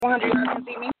100, you can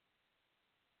see me.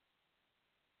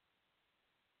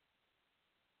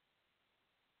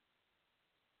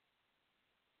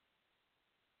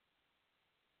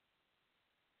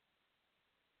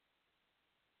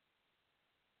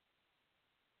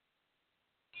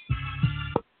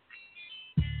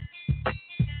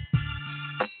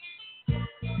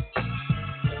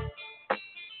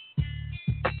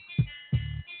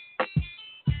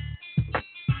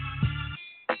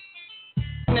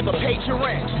 Never paid your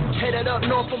rent. Headed up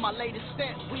north for my latest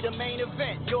stint. We the main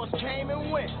event. Yours came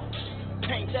and went.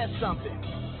 Ain't that something?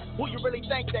 Who you really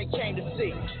think they came to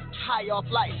see? High off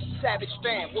life, savage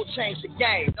fan. We'll change the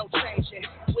game. No changing.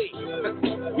 We.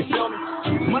 You feel me?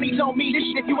 Money don't mean this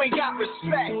shit if you ain't got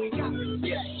respect.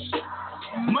 Yeah.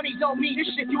 Money don't mean this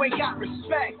shit if you ain't got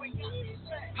respect.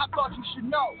 I thought you should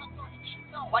know.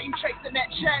 Why you chasing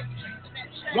that check?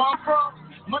 Where I'm from?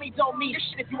 Money don't mean this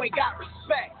shit if you ain't got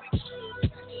respect.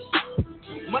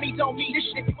 Money don't mean this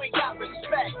shit if you ain't got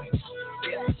respect.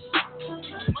 Yeah.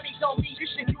 Money don't mean this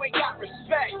shit if you ain't got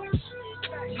respect.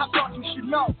 I thought you should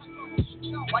know.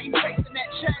 Why you chasing that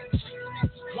check?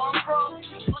 Where I'm from?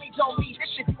 Money don't mean this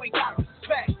shit if you ain't got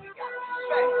respect.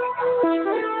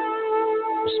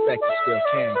 Respect is still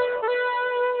king.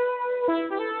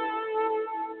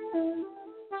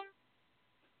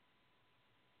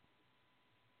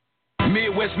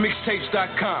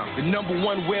 MidwestMixtapes.com, the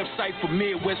 #1 website for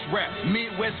Midwest rap.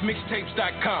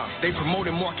 MidwestMixtapes.com. They promote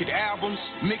and market albums,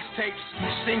 mixtapes,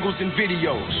 singles, and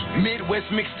videos.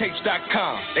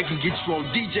 MidwestMixtapes.com. They can get you on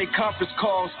DJ conference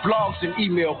calls, blogs, and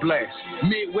email blasts.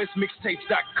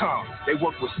 MidwestMixtapes.com. They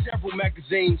work with several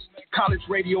magazines, college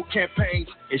radio campaigns,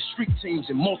 and street teams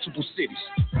in multiple cities.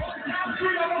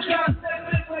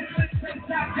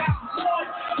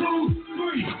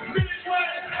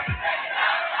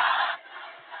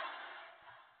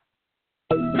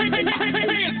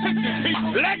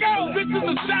 Let go! This is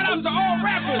a shout out to all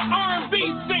rappers, R&B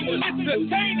singers,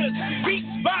 entertainers,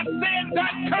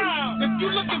 beatsbysan.com. If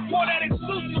you're looking for that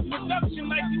exclusive production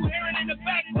like you hearing in the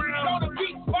background, go to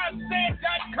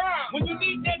beatsbysan.com. When you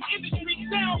need that industry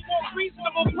sound for a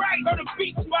reasonable price, go to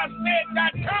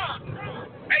beatsbysan.com.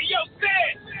 Hey, yo,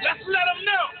 Sad, let's let them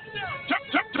know.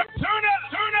 Turn up,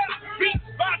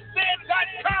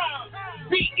 beatsbysan.com.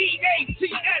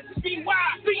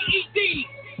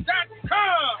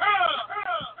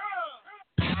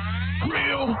 BEATSBYCED.com.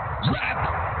 Real rap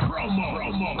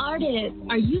promo. Artists,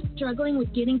 are you struggling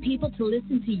with getting people to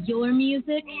listen to your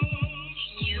music?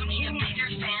 Do you need a bigger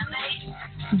fan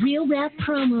base? Real Rap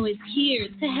Promo is here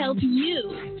to help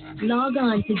you. Log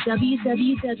on to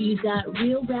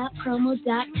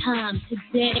www.realrappromo.com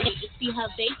today to see how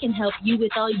they can help you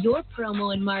with all your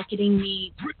promo and marketing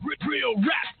needs. Real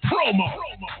rap promo.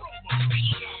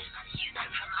 Use the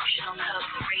promotional code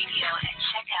radio at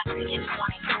checkout to get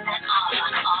 20% off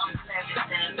on all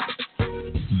services.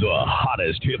 The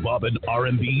hottest hip hop and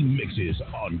R&B mixes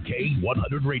on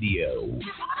K100 Radio.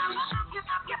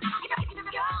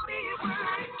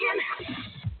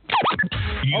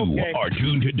 You are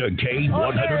tuned to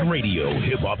K100 Radio,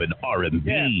 hip hop and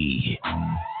R&B.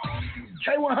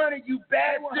 K100, you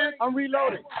bastard! I'm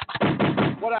reloading.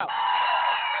 What up?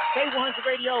 K100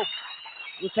 Radio.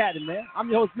 What's happening, man? I'm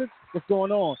your host, Mitch. What's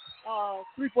going on?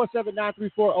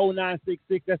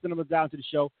 347-934-0966. That's the number down to the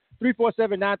show.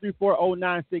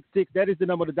 347-934-0966. That is the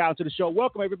number to dial to the show.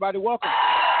 Welcome, everybody. Welcome.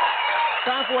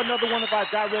 Time for another one of our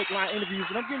direct line interviews,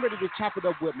 and I'm getting ready to chop it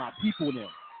up with my people in them.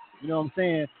 You know what I'm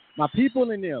saying? My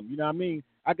people in them. You know what I mean?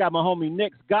 I got my homie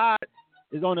Nexgod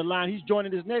is on the line. He's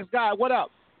joining us. Nexgod, what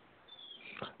up?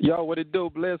 Yo, what it do,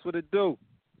 Bless? What it do?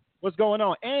 What's going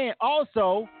on? And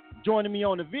also joining me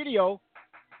on the video,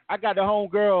 I got the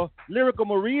homegirl Lyriqal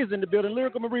Marie is in the building.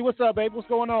 Lyriqal Marie, what's up, babe? What's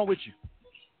going on with you?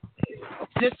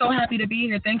 Just so happy to be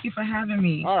here. Thank you for having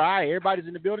me. All right, everybody's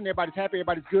in the building. Everybody's happy.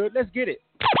 Everybody's good. Let's get it.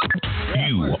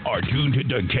 You are tuned to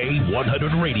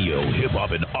K100 Radio, hip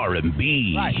hop and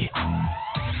R&B. Right.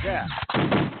 Yeah.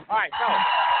 All right, so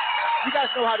you guys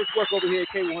know how this works over here at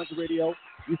K100 Radio.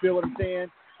 You feel what I'm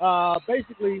saying?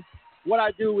 Basically, what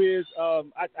I do is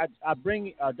I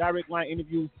bring a direct line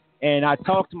interview and I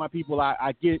talk to my people.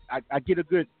 I get a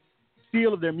good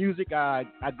feel of their music. I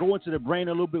go into their brain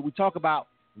a little bit. We talk about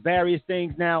various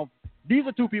things. Now, these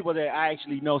are two people that I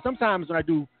actually know. Sometimes when I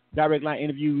do direct line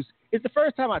interviews, it's the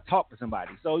first time I talk to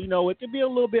somebody. So, you know, it can be a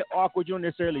little bit awkward. You don't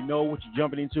necessarily know what you're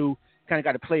jumping into. Kind of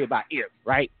got to play it by ear,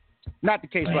 right? Not the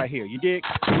case right here. You dig?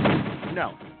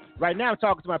 No. Right now I'm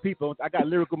talking to my people. I got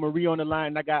Lyriqal Marie on the line,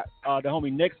 and I got the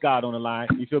homie Nexgod on the line.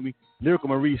 You feel me? Lyriqal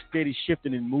Marie steady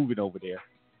shifting and moving over there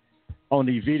on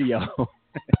the video.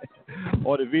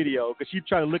 Or the video, because she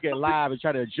try to look at live and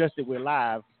try to adjust it with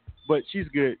live. but she's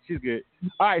good. She's good.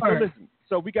 All right, so Sure. listen.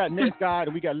 So we got Nexgod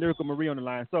and we got Lyriqal Marie on the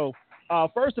line. So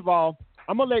first of all,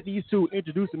 I'm gonna let these two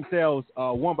introduce themselves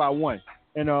one by one,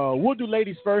 and we'll do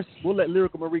ladies first. We'll let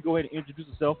Lyriqal Marie go ahead and introduce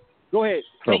herself. Go ahead.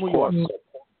 Tell me who you are.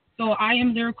 So I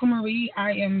am Lyriqal Marie.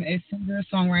 I am a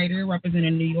singer-songwriter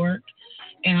representing New York,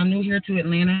 and I'm new here to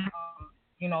Atlanta.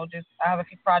 Just I have a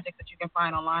few projects that you can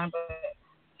find online, but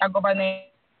I go by name.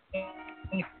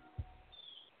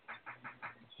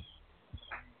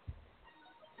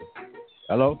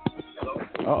 Hello?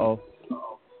 Uh-oh.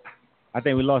 I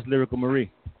think we lost Lyriqal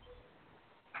Marie.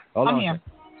 Hold I'm on. here.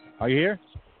 Are you here?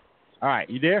 All right,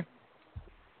 you there?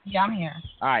 Yeah, I'm here.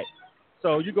 All right.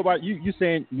 So you go by you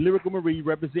saying Lyriqal Marie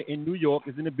representing New York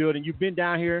is in the building. You've been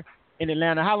down here in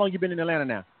Atlanta. How long you been in Atlanta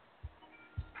now?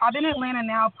 I've been in Atlanta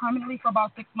now permanently for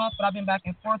about 6 months, but I've been back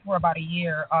and forth for about a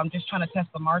year. Just trying to test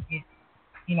the market.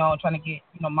 Trying to get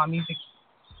my music,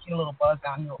 get a little buzz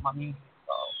down here with my music.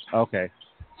 So. Okay.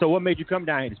 So what made you come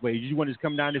down here this way? Did you want to just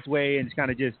come down this way and just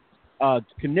kind of just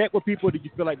connect with people? Did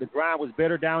you feel like the grind was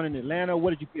better down in Atlanta?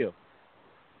 What did you feel?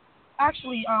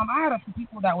 Actually, I had a few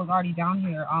people that was already down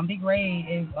here. Big Ray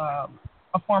is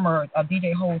a former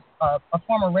DJ host, a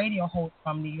former radio host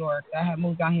from New York that had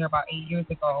moved down here about 8 years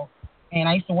ago. And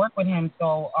I used to work with him.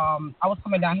 So I was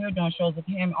coming down here doing shows with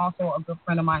him. Also, a good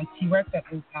friend of mine, T-Rex,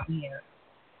 that moved down here.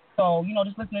 So,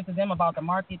 just listening to them about the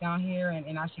market down here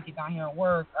and I should get down here and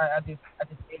work, I just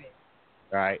did it.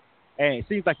 All right. And it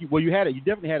seems like you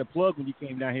definitely had a plug when you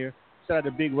came down here. Shout out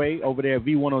to Big Ray over there at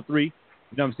V103. You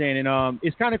know what I'm saying? And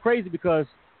it's kind of crazy because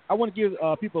I want to give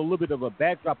people a little bit of a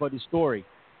backdrop of this story.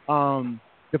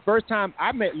 The first time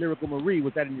I met Lyriqal Marie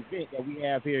was at an event that we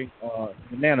have here in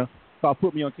Atlanta called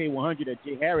Put Me on K100 that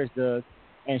Jay Harris does.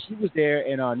 And she was there,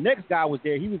 and next guy was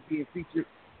there. He was being featured.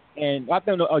 And I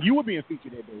don't know, you were being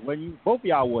featured that day, when you both of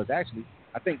y'all was actually.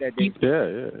 I think that day.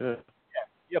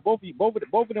 Yeah. Both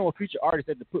of them were featured artists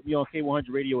at the Put Me on K100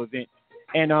 radio event,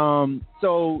 and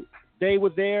so they were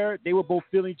there. They were both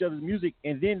feeling each other's music,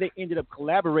 and then they ended up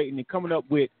collaborating and coming up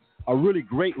with a really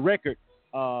great record.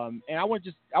 And I want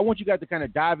you guys to kind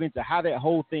of dive into how that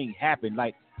whole thing happened.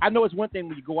 Like, I know it's one thing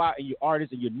when you go out and you're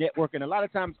artists and you're networking. A lot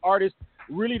of times artists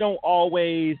really don't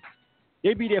always.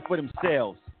 They be there for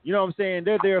themselves. You know what I'm saying?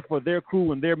 They're there for their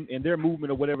crew and their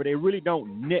movement or whatever. They really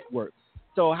don't network.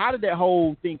 So how did that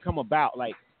whole thing come about?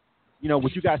 Like,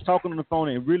 with you guys talking on the phone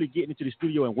and really getting into the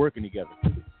studio and working together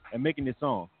and making this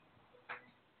song?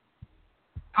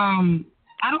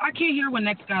 I can't hear when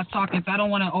next guy's talking, so I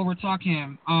don't want to overtalk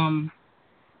him.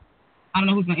 I don't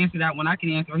know who's gonna answer that one. I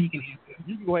can answer or he can answer.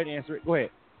 You can go ahead and answer it. Go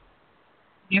ahead.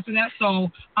 Answer that.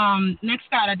 So next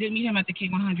guy, I did meet him at the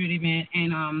K100 event,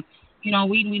 and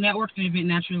we networked at the event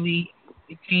naturally,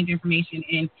 exchanged information,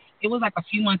 and it was like a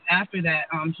few months after that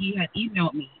he had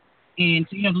emailed me and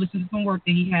to listen to some work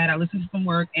that he had. I listened to some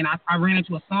work, and I ran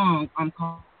into a song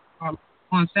called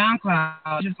on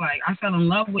SoundCloud. Just like I fell in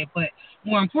love with it, but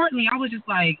more importantly, I was just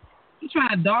like, you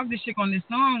trying to dog this chick on this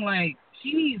song? Like,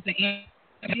 she needs to answer.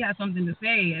 She has something to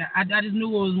say. I just knew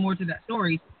it was more to that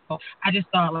story, so I just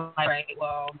thought like, right,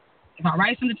 well, if I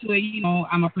write something to it,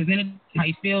 I'm going to present it to how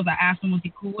he feels. I asked him, was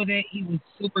he cool with it? He was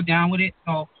super down with it,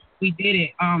 so we did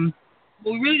it.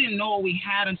 But we really didn't know what we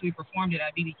had until we performed it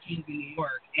at BB King's in New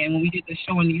York. And when we did the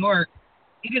show in New York,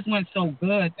 it just went so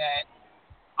good that,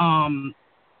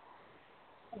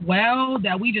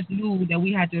 that we just knew that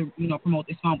we had to, promote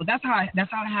this song. But that's how it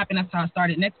happened. That's how it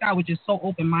started. Next guy was just so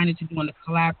open-minded to doing the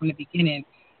collab from the beginning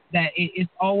that it's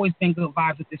always been good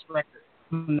vibes with this record.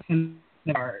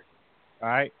 All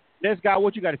right. Next guy,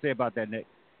 what you got to say about that, Nick?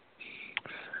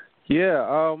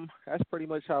 Yeah, that's pretty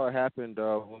much how it happened.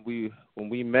 When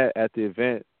we met at the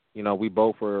event, we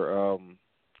both were,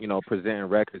 presenting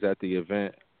records at the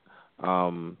event.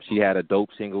 She had a dope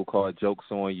single called "Jokes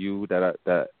on You" that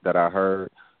I heard.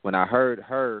 When I heard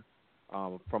her,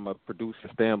 from a producer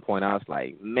standpoint, I was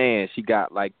like, man, she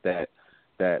got like that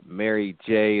Mary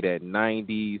J, that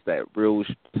 '90s, that real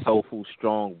soulful,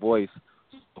 strong voice.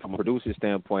 From a producer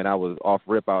standpoint, I was off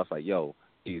rip. I was like, yo,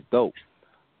 she's dope.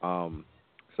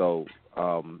 So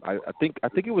I think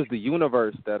it was the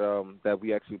Universe that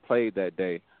we actually played that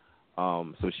day.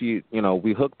 So she,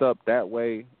 we hooked up that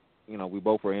way. We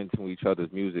both were into each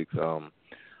other's music.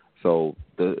 So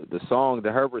the song,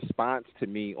 her response to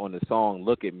me on the song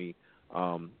 "Look at Me,"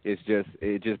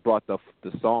 it just brought the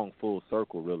song full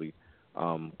circle, really,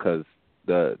 because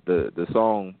the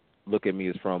song "Look at Me"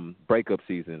 is from Breakup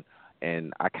Season,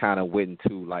 and I kind of went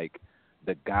into like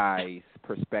the guy's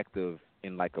perspective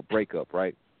in like a breakup,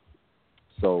 right?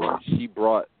 So she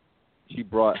brought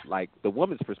like the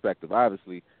woman's perspective,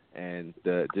 obviously, and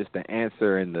the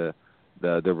answer and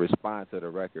the response of the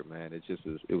record, man,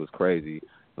 it was crazy.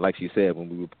 Like she said, when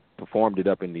we performed it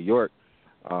up in New York,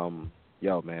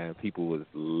 yo, man, people was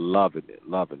loving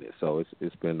it. So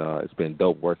it's been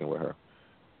dope working with her.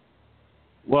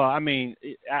 Well, I mean,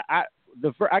 I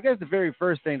guess the very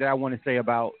first thing that I want to say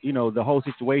about, the whole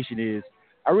situation is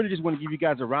I really just want to give you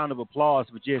guys a round of applause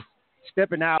for just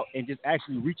stepping out and just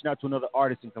actually reaching out to another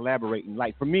artist and collaborating.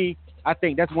 Like, for me, I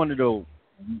think that's one of the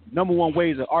number one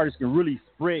ways an artist can really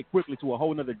spread quickly to a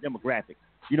whole nother demographic.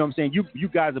 You know what I'm saying? You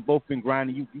guys have both been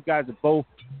grinding. You guys have both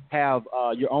have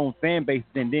your own fan bases.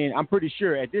 And then I'm pretty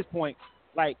sure at this point,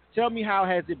 like, tell me how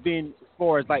has it been as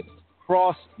far as, like,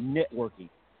 cross-networking?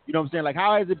 You know what I'm saying? Like,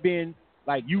 how has it been,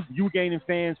 like, you gaining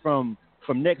fans from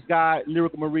Nexgod,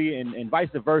 Lyriqal Marie, and vice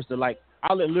versa? Like,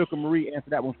 I'll let Lyriqal Marie answer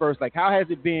that one first. Like, how has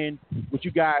it been with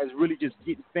you guys really just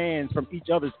getting fans from each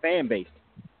other's fan base?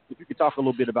 If you could talk a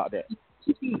little bit about that.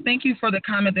 Thank you for the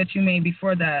comment that you made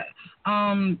before that.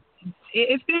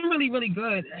 It's been really, really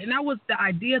good. And that was the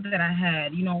idea that I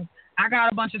had. I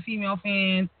got a bunch of female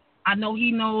fans. I know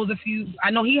he knows a few.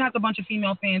 I know he has a bunch of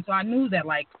female fans. So I knew that,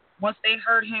 like, once they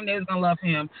heard him, they was going to love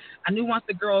him. I knew once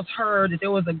the girls heard that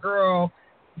there was a girl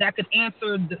that could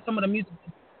answer some of the music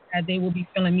that they will be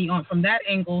feeling me on from that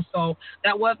angle. So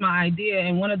that was my idea.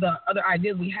 And one of the other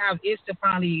ideas we have is to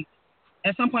finally,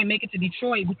 at some point, make it to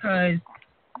Detroit, because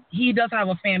he does have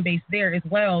a fan base there as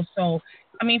well. So,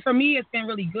 I mean, for me, it's been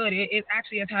really good. It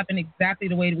actually has happened exactly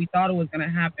the way that we thought it was going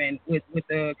to happen with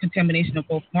the contamination of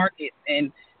both markets.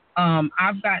 And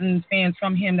I've gotten fans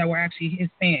from him that were actually his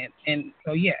fans. And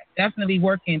so, yeah, definitely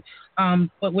working.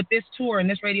 But with this tour and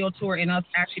this radio tour and us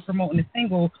actually promoting the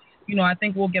single, I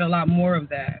think we'll get a lot more of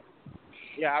that.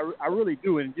 Yeah, I really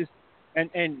do. And just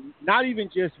and not even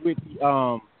just with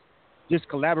just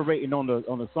collaborating on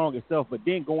the song itself, but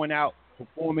then going out,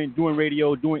 performing, doing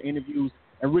radio, doing interviews,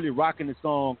 and really rocking the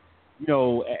song,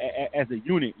 as a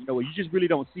unit. You just really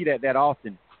don't see that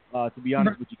often. To be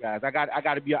honest with you guys, I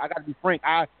got to be frank.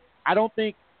 I don't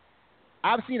think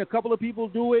I've seen a couple of people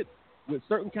do it with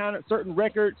certain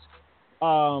records,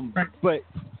 but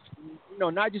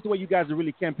not just the way you guys are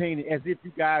really campaigning, as if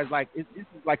you guys like this is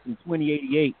like some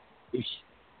 2088-ish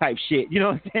type shit. You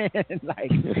know what I'm saying?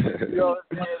 Like,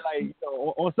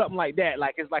 or something like that.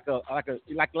 Like it's like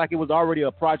it was already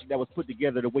a project that was put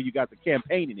together the way you guys are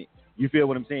campaigning it. You feel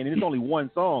what I'm saying? And it's only one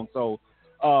song, so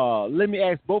let me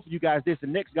ask both of you guys this.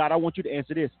 And Nexgod, I want you to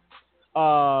answer this.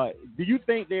 Do you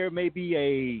think there may be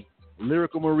a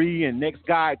Lyriqal Marie and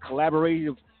Nexgod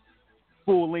collaborative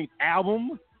full-length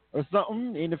album or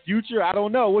something in the future? I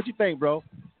don't know. What you think, bro?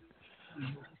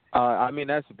 I mean,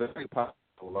 that's very possible.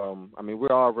 I mean, we're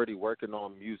already working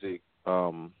on music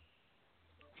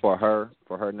for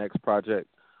her next project.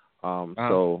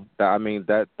 So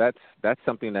that's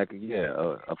something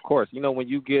that of course. When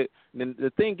you get, then the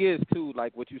thing is too,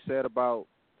 like what you said about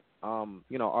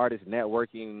artists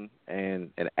networking and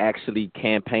actually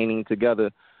campaigning together.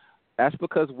 That's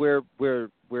because we're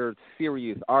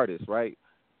serious artists, right?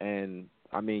 And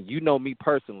I mean, me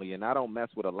personally, and I don't mess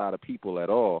with a lot of people at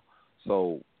all.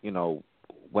 So,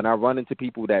 when I run into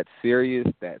people that's serious,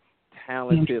 that's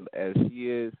talented as she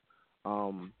is,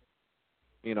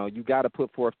 you got to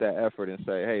put forth that effort and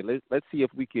say, hey, let's see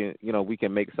if we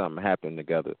can make something happen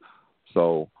together.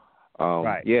 So,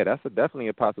 right. Yeah, that's definitely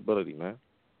a possibility, man.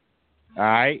 All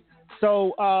right.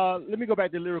 So let me go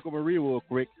back to Lyriqal Marie real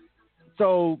quick.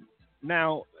 So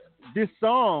now this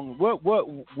song,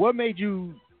 what made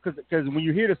you? Because when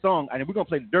you hear the song, and we're gonna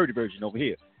play the dirty version over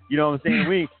here. You know what I'm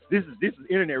saying? This is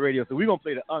internet radio, so we're gonna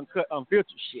play the uncut, unfiltered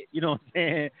shit. You know what I'm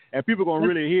saying? And people gonna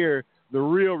really hear the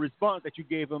real response that you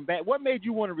gave them back. What made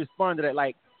you want to respond to that?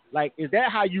 Like, is that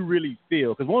how you really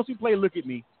feel? Because once we play "Look at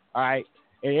Me," all right,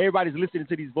 and everybody's listening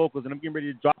to these vocals, and I'm getting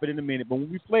ready to drop it in a minute. But when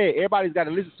we play it, everybody's got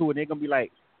to listen to it, and they're gonna be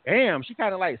like, "Damn, she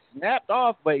kind of like snapped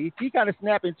off, but he kind of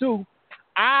snapping too."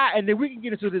 And then we can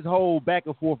get into this whole back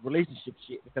and forth relationship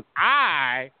shit, because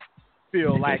I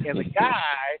feel like as a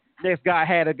guy, Nexgod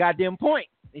had a goddamn point,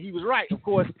 and he was right. Of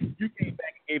course, you came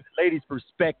back and gave the ladies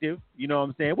perspective, you know what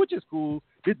I'm saying, which is cool.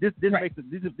 This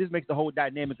makes the whole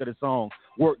dynamic of the song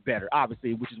work better,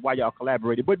 obviously, which is why y'all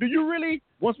collaborated. But do you really,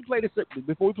 before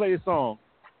we play this song,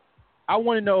 I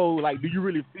want to know, like, do you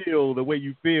really feel the way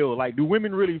you feel? Like, do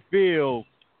women really feel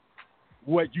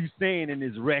what you saying in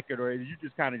this record, or is you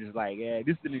just kind of just like, yeah,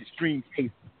 this is an extreme case?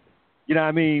 You know what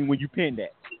I mean? When you pin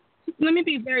that. Let me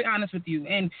be very honest with you,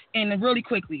 and really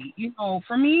quickly,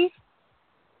 for me,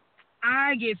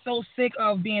 I get so sick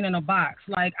of being in a box.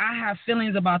 Like, I have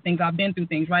feelings about things. I've been through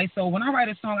things, right? So when I write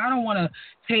a song, I don't want to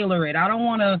tailor it. I don't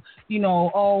want to,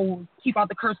 keep out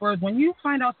the curse words. When you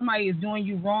find out somebody is doing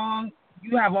you wrong,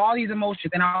 You have all these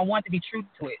emotions, and I want to be true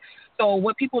to it. So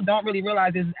what people don't really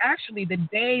realize is actually the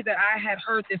day that I had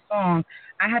heard this song,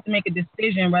 I had to make a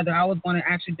decision whether I was going to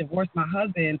actually divorce my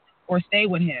husband or stay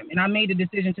with him. And I made the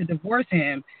decision to divorce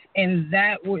him, and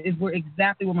that is where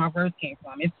exactly where my verse came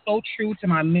from. It's so true to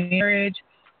my marriage.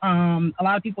 A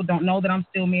lot of people don't know that I'm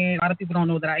still married. A lot of people don't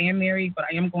know that I am married, but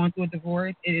I am going through a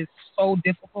divorce. It is so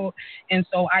difficult. And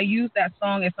so I used that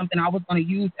song as something I was going to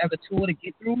use as a tool to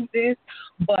get through this.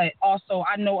 But also,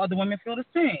 I know other women feel the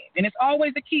same. And it's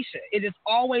always a Keisha. It is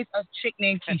always a chick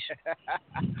named Keisha.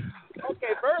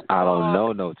 Okay, first of I all, don't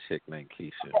know no chick named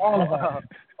Keisha. For all of us.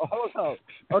 Hold on.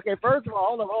 Okay, first of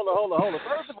all, hold on.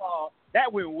 First of all,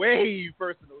 that went way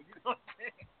personal. You know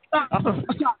what I'm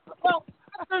saying? Well,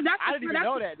 I didn't even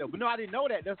know that though. But no, I didn't know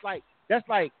that. That's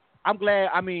like I'm glad.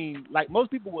 I mean, like most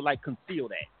people would like conceal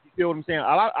that. You feel what I'm saying?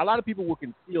 A lot of people would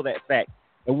conceal that fact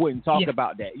and wouldn't talk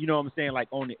about that. You know what I'm saying? Like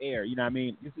on the air. You know what I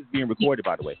mean? This is being recorded,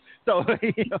 by the way. So,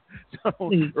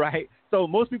 right. So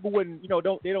most people wouldn't.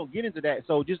 They don't get into that.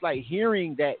 So just like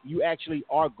hearing that you actually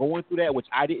are going through that, which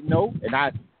I didn't know, and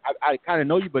I kind of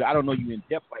know you, but I don't know you in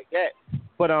depth like that.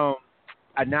 But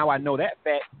now I know that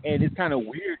fact, and it's kind of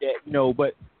weird that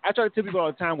But I try to tell people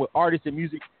all the time with artists and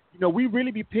music, we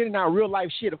really be pinning out real life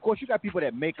shit. Of course, you got people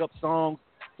that make up songs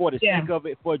for the sake of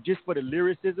it, for the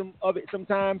lyricism of it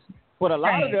sometimes. But a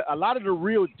lot of the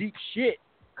real deep shit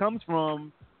comes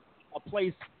from a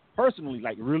place personally,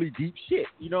 like really deep shit.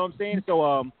 You know what I'm saying? So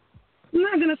I'm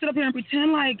not gonna sit up here and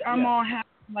pretend like I'm all happy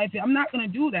like that. I'm not gonna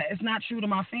do that. It's not true to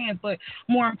my fans. But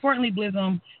more importantly,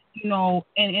 Blizzum,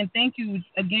 and thank you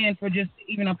again for just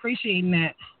even appreciating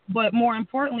that. But more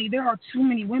importantly, there are too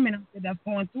many women out there that's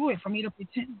going through it for me to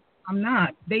pretend I'm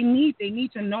not. They need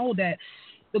to know that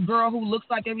the girl who looks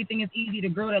like everything is easy, the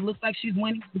girl that looks like she's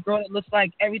winning, the girl that looks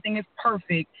like everything is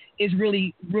perfect is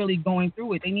really, really going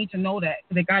through it. They need to know that.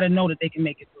 They got to know that they can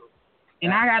make it through.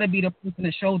 And I got to be the person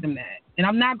to show them that. And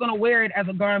I'm not going to wear it as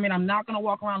a garment. I'm not going to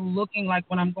walk around looking like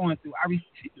what I'm going through. I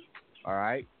refuse. All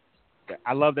right.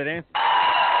 I love that answer.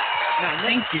 Now,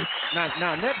 thank you.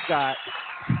 Now, Nexgod.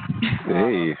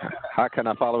 Hey, how can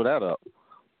I follow that up?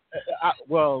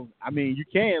 Well, I mean, you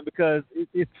can because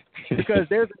it's because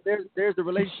there's the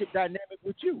relationship dynamic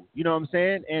with you. You know what I'm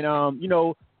saying? And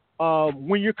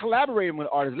when you're collaborating with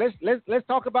artists, let's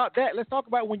talk about that. Let's talk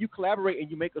about when you collaborate and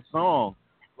you make a song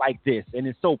like this, and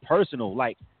it's so personal.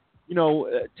 Like,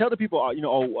 tell the people, I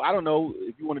don't know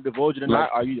if you want to divulge it or not,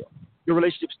 or your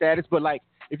relationship status, but like,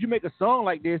 if you make a song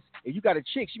like this and you got a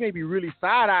chick, she may be really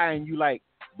side eyeing you, like,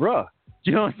 bruh.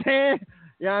 You know what I'm saying?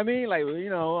 You know what I mean? Like, I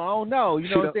don't know. You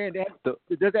know what I'm saying?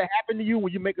 Does that happen to you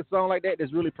when you make a song like that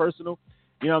that's really personal?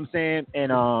 You know what I'm saying?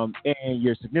 And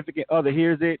your significant other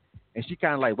hears it, and she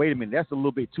kind of like, wait a minute, that's a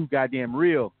little bit too goddamn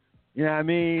real. You know what I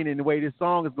mean? And the way this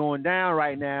song is going down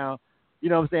right now, you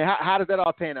know what I'm saying? How does that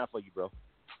all pan out for you, bro?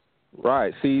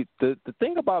 Right. See, the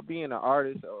thing about being an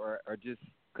artist or just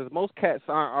because most cats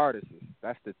aren't artists,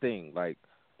 that's the thing. Like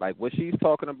what she's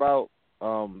talking about,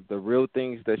 the real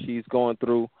things that she's going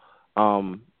through.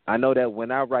 I know that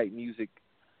when I write music,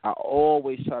 I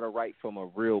always try to write from a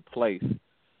real place.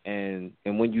 And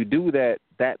when you do that,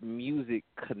 that music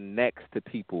connects to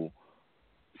people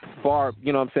far,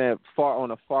 far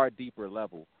on a far deeper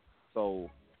level. So,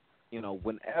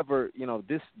 whenever,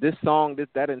 this song,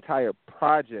 that entire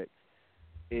project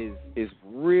is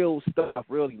real stuff,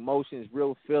 real emotions,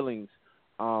 real feelings.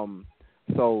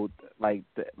 So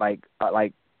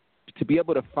to be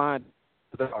able to find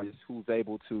the artist who's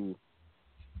able to,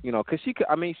 because she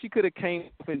could have came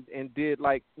up and did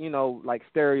like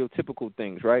stereotypical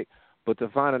things, right? But to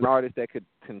find an artist that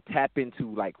can tap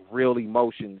into like real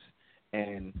emotions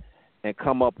and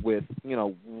come up with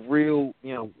real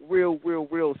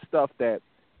stuff that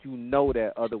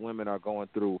that other women are going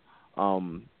through,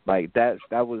 like that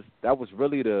was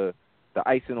really the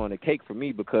icing on the cake for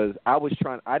me, because I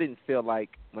didn't feel like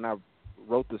when I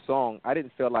wrote the song, I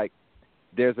didn't feel like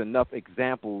there's enough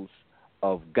examples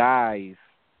of guys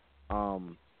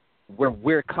where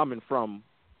we're coming from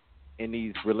in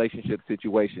these relationship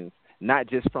situations, not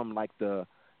just from like the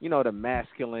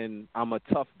masculine, I'm a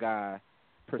tough guy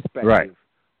perspective, right.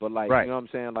 But like, right. You know what I'm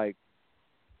saying? Like,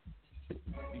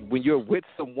 when you're with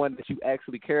someone that you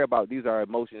actually care about, these are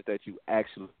emotions that you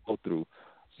actually go through.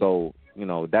 So,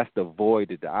 that's the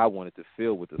void that I wanted to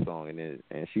fill with the song,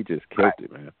 and she just killed it,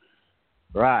 man.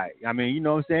 Right. I mean, you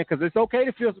know what I'm saying? Because it's okay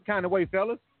to feel some kind of way,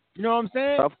 fellas. You know what I'm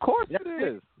saying? Of course it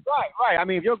is. Right. I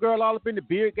mean, if your girl all up in the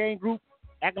beard gang group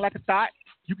acting like a thought,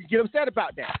 you can get upset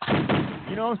about that.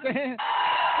 You know what I'm saying?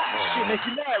 Shit makes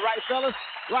you mad, right, fellas?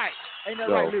 Right. Ain't that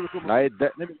right, Lyriqal?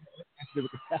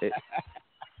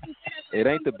 It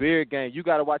ain't the beard gang. You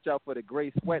got to watch out for the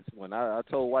gray sweats one. I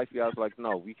told wifey, I was like,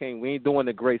 no, we ain't doing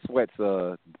the gray sweats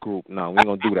group. No, we ain't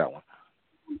gonna do that one.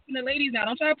 The ladies now,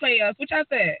 don't try to play us. What y'all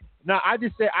said? No, I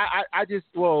just said I just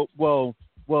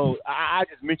I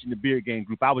just mentioned the beard gang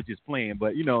group. I was just playing,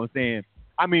 but you know what I'm saying.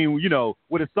 I mean, you know,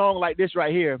 with a song like this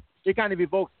right here, it kind of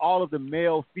evokes all of the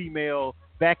male female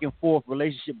back and forth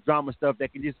relationship drama stuff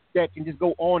that can just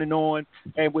go on.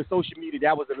 And with social media,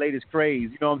 that was the latest craze.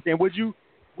 You know what I'm saying? Would you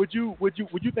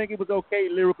think it was okay,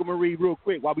 Lyriqal Marie, real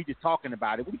quick, while we just talking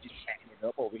about it? We just chatting it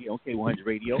up over here on K100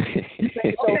 Radio. You think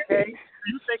it's okay?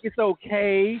 You think it's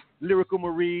okay, Lyriqal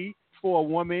Marie, for a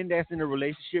woman that's in a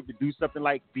relationship to do something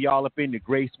like be all up in the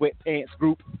gray sweatpants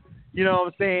group? You know what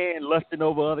I'm saying? Lusting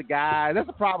over other guys. That's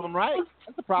a problem, right?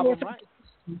 That's a problem, right?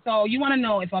 So you want to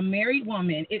know if a married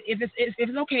woman, if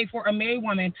it's okay for a married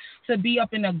woman to be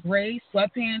up in a gray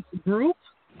sweatpants group?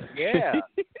 Yeah.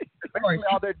 Basically,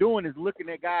 all they're doing is looking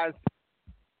at guys'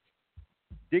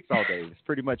 dicks all day. It's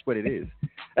pretty much what it is.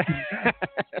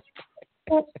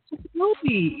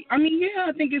 Absolutely. I mean, yeah,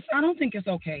 I don't think it's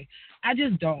okay. I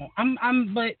just don't.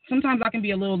 But sometimes I can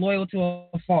be a little loyal to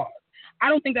a fault. I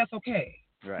don't think that's okay.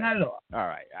 Right. Not at all. All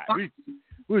right.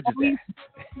 We'll just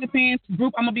the pants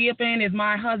group I'm gonna be up in is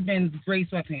my husband's gray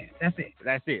sweatpants. That's it.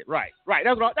 Right.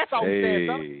 That's all we're saying.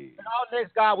 And all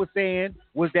Nexgod was saying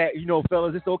was that, you know,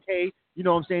 fellas, it's okay. You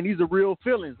know what I'm saying? These are real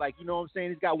feelings. Like, you know what I'm saying?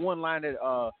 He's got one line that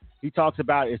he talks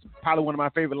about. It's probably one of my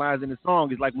favorite lines in the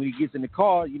song. Is like when he gets in the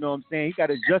car, you know what I'm saying? He got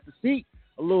to adjust the seat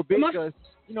a little bit because,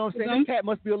 you know what I'm saying? This cat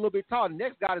must be a little bit tall. The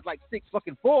next guy is like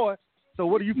 6'4". So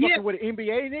what are you fucking with an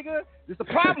NBA nigga? It's a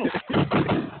problem.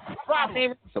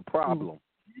 It's a problem.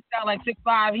 He's got like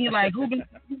 6'5", and you're like, who been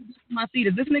my seat?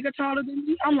 Is this nigga taller than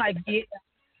me? I'm like,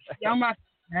 yeah, I'm not.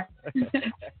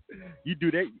 You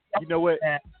do that. You know what?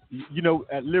 You know,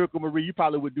 at Lyriqal Marie, you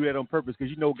probably would do that on purpose because,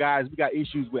 you know, guys, we got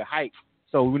issues with height.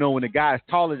 So, you know, when a guy is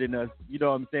taller than us, you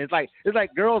know what I'm saying? It's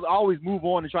like girls always move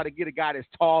on and try to get a guy that's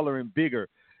taller and bigger.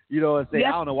 You know what I'm saying?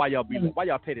 Yes. I don't know why y'all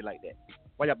petty like that.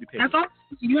 Why y'all be petty? That's all.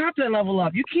 You have to level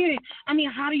up. You can't. I mean,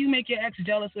 how do you make your ex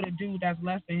jealous with a dude that's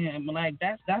less than him? Like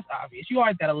that's obvious. You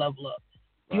always gotta level up.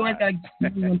 You always gotta.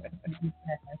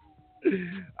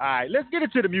 All right, let's get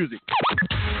into the music.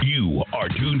 You are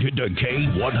tuned to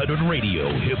K100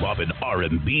 Radio, Hip Hop and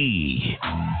R&B.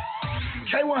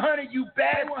 K100, you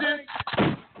bastard!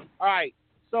 All right,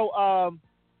 so I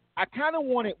kind of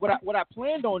wanted what I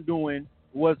planned on doing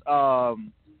was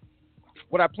kind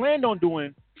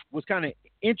of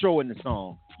introing the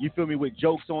song. You feel me, with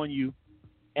Jokes on You,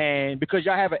 and because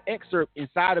y'all have an excerpt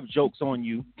inside of Jokes on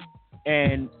You,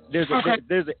 and there's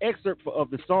an excerpt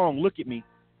of the song Look at Me.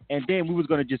 And then we was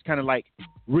going to just kind of like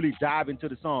really dive into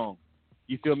the song.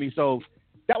 You feel me? So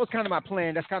that was kind of my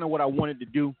plan. That's kind of what I wanted to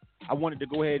do. I wanted to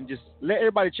go ahead and just let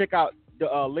everybody check out the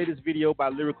latest video by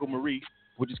Lyriqal Marie,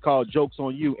 which is called Jokes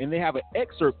on You. And they have an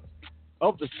excerpt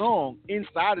of the song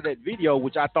inside of that video,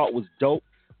 which I thought was dope,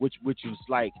 which was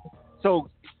like, so,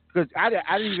 because I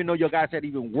didn't even know your guys had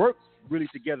even worked really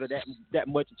together that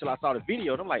much until I saw the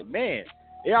video. And I'm like, man,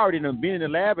 they already done been in the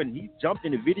lab and he jumped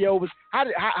in the video. How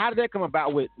did that come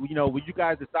about with you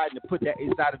guys deciding to put that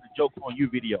inside of the Jokes on You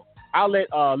video? I'll let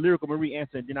Lyriqal Marie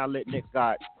answer, and then I'll let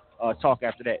Nexgod talk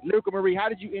after that. Lyriqal Marie, how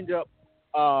did you end up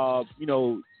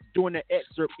doing the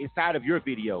excerpt inside of your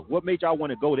video? What made y'all want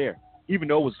to go there, even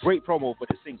though it was great promo for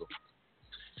the single?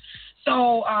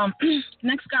 So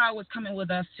Nexgod was coming with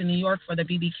us to New York for the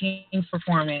BB King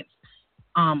performance.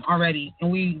 Already, and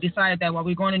we decided that while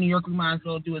we're going to New York, we might as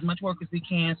well do as much work as we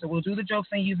can. So we'll do the Jokes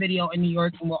on You video in New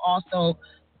York, and we'll also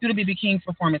do the BB King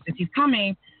performance. If he's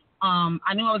coming,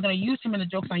 I knew I was going to use him in the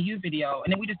Jokes on You video,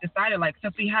 and then we just decided, like,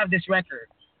 since we have this record,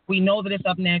 we know that it's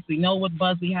up next, we know what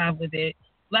buzz we have with it,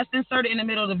 let's insert it in the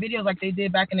middle of the videos like they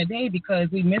did back in the day, because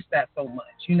we missed that so much.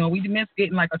 You know, we missed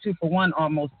getting like a 2-for-1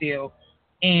 almost deal.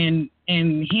 And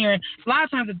hearing a lot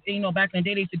of times, back in the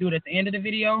day they used to do it at the end of the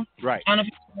video. Right. I don't know if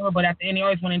you remember, but at the end they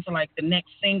always went into like the next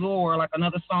single or like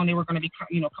another song they were going to be,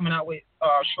 coming out with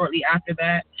shortly after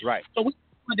that. Right. So we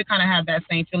wanted to kind of have that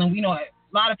same feeling. We know a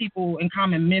lot of people in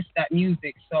common miss that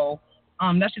music, so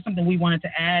that's just something we wanted to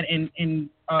add. And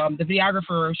the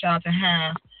videographer, shout out to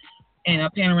Half, and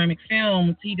Panoramic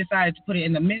Films, he decided to put it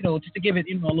in the middle just to give it,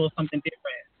 a little something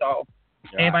different. So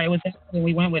everybody was happy when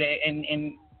we went with it, and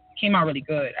came out really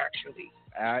good, actually.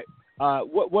 All right.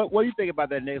 What do you think about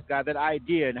that, Nexgod, that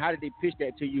idea, and how did they pitch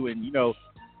that to you? And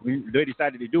they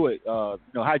decided to do it. How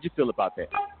did you feel about that?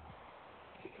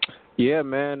 Yeah,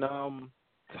 man.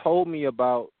 Told me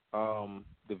about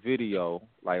the video.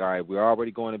 Like, all right, we're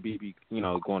already going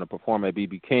to going to perform at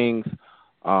BB King's.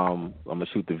 I'm gonna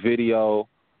shoot the video.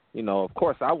 you know, of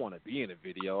course I want to be in the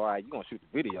video. All right, you gonna shoot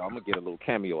the video? I'm gonna get a little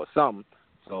cameo or something.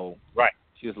 So right.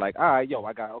 She was like, all right, yo,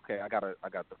 I got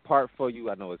the part for you.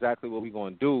 I know exactly what we're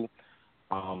gonna do.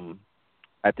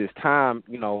 At this time,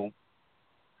 you know,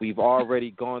 we've already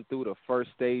gone through the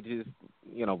first stages,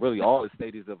 you know, really all the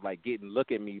stages of like getting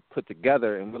Look at Me put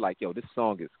together, and we're like, yo, this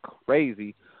song is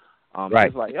crazy. Right.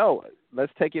 It's like, yo,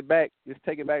 let's take it back. Let's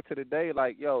take it back to the day.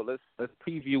 Like, yo, let's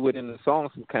preview it in the song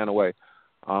some kind of way.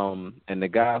 And the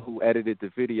guy who edited the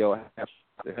video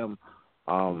after him,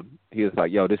 he was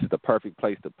like, yo, this is the perfect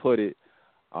place to put it.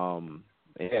 Yeah,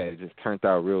 it just turned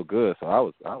out real good. So I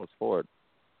was for it.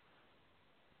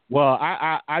 Well,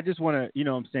 I just want to, you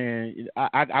know what I'm saying,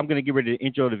 I'm going to get ready to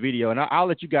intro the video, and I'll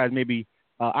let you guys maybe,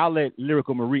 I'll let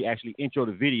Lyriqal Marie actually intro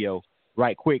the video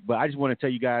right quick, but I just want to tell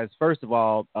you guys, first of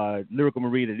all, Lyriqal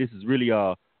Marie, that this is really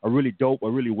a really dope,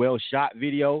 a really well-shot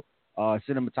video.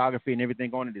 Cinematography and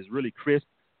everything on it is really crisp,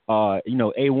 you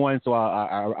know, A1, so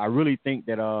I really think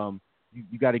that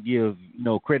you got to give, you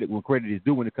know, credit when credit is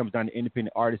due when it comes down to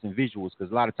independent artists and visuals,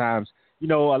 because a lot of times, you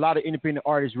know, a lot of independent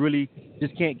artists really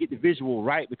just can't get the visual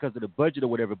right because of the budget or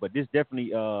whatever. But this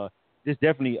definitely is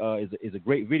a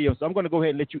great video. So I'm going to go ahead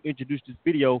and let you introduce this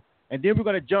video, and then we're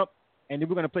going to jump, and then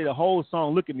we're going to play the whole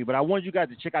song, Look at Me. But I want you guys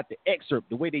to check out the excerpt,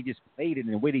 the way they just played it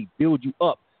and the way they build you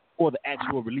up for the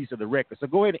actual release of the record. So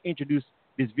go ahead and introduce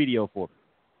this video for me.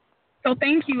 So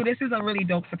thank you. This is a really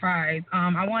dope surprise.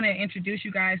 I want to introduce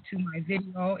you guys to my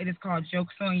video. It is called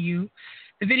Jokes on You.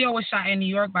 The video was shot in New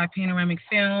York by Panoramic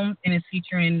Films, and it's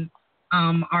featuring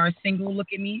our single Look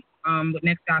at Me with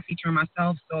Nexgod featuring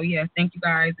myself. So yeah, thank you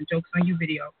guys. The Jokes on You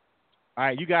video. All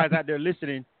right, you guys out there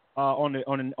listening on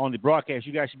the broadcast,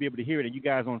 you guys should be able to hear it, and you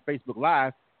guys on Facebook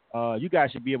Live, you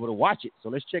guys should be able to watch it. So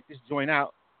let's check this joint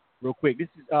out real quick. This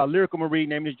is Lyriqal Marie.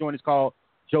 Name of this joint is called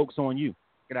Jokes on You.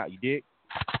 Check it out. You dig?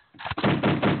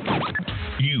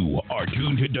 You are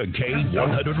tuned to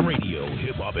K100 Radio,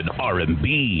 Hip Hop and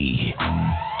R&B.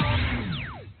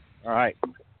 All right.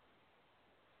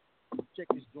 Check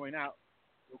this joint out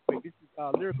real quick. This is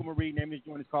Lyriqal Marie. Name of this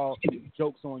joint is called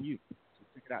Jokes on You. So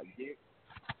check it out. You dig?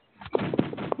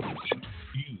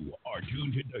 You are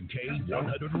tuned to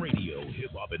K100 Radio,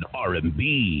 Hip Hop and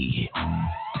R&B.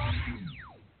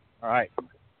 All right.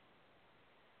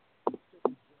 Check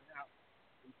this joint out.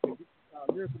 This is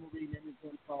Lyriqal Marie. Name of this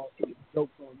joint is called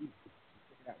Jokes on You.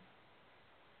 Check it out.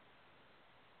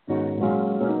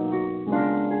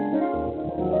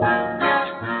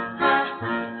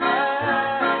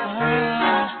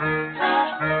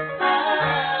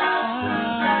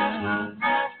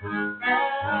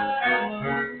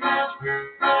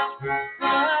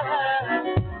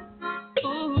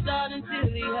 Ooh, darling, till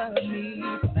he hugged me.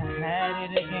 I had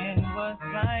it again, was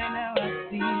right now I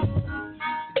see.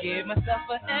 Give myself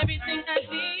for everything I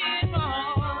did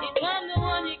wrong. If I'm the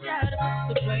one you gotta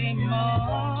to blame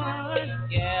on.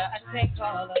 Yeah, I take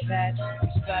all of that. You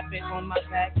strap it on my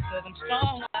back because I'm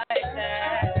strong like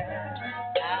that.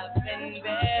 I've been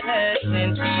better than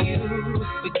you.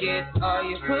 Forget all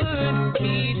you put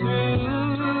me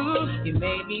through. You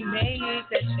made me make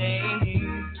that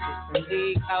change.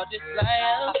 I'll just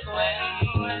fly away.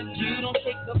 You don't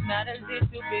take up not a little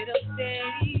bit of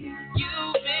space.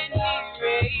 You've been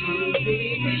erased.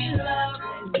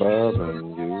 Loving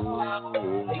you.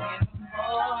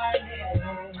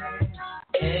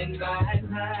 And by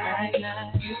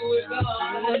night, you were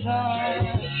gone.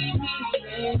 Leave me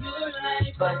in your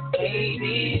life, but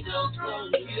baby, don't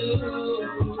on you.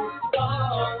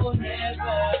 Oh,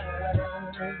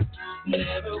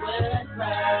 never will I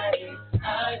cry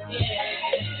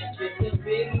again. Just a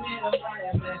big man of my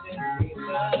imagination.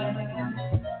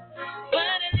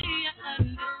 Finally, I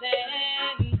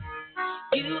understand.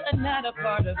 You are not a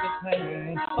part of the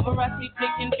plan. Paparazzi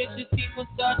taking pictures, people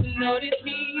start to notice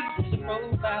me. The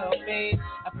profile page,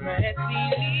 I press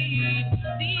delete.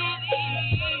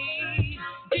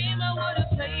 Dream I would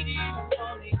have played you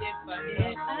only if I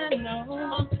had. I know.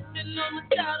 I'm sitting on the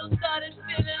saddle, started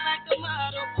feeling like a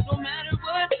model. No matter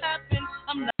what happened,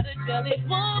 I'm not a jealous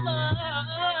woman.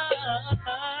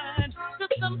 So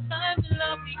sometimes in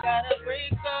love we gotta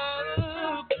break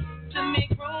up to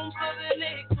make room for the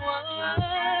next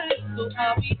one. So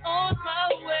I'll be on my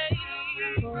way.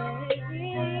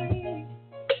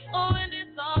 Oh, and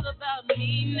it's all about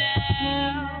me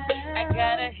now. I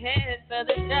got a head for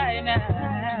the guy now.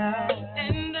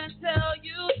 And I tell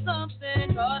you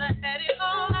something, thought I had it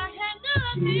all. I had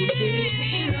nothing.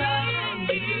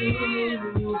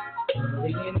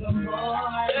 Early in the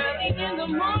morning,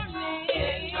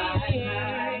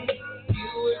 you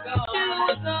were gone.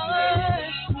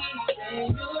 In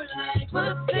your life,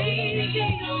 but baby,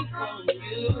 don't on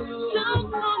you.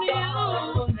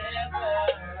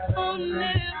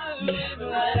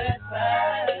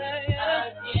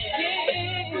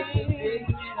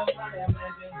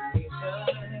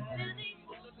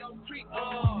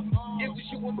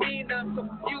 with me, now I'm so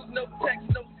confused. No text,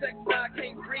 nah, I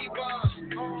can't breathe.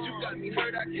 You got me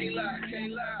hurt, I can't lie.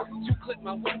 You clip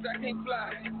my wings, I can't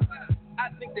fly. I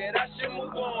think that I should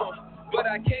move on, but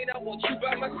I can't. I want you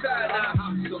by my side now.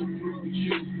 I'm so through with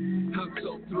you. I'm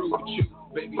so through with you,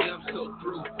 baby. I'm so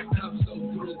through. I'm so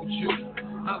through with you.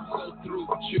 I'm so through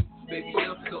with you, baby.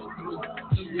 I'm so through.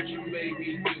 Look what you made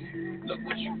me do. Look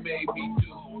what you made me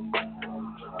do.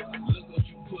 Look what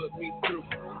you put me through.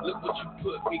 Look what you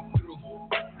put me through.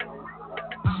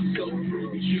 I'm so through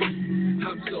with you.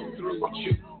 I'm so through with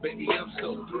you, baby. I'm so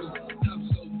through. I'm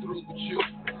so through with you.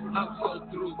 I'm so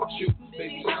through with you,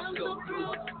 baby. I'm so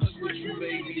through. Look what you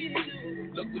made me do.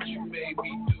 Look what you made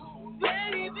me do,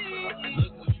 baby.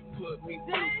 Look what you put me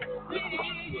through. Look what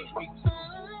you put me through.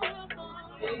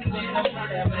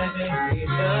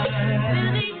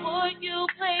 Before you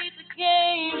played the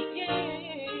game,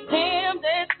 damn,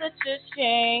 that's such a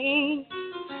shame.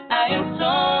 I am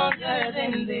stronger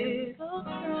than this,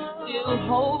 still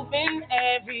hoping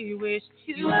every wish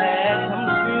you had come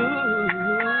true.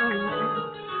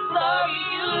 Sorry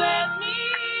you left me,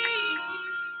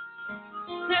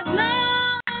 there's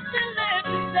nothing left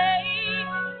to say.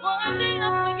 One day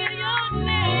I'll forget your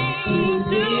name.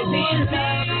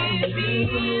 Baby,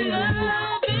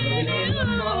 loving you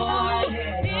more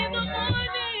in the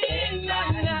morning and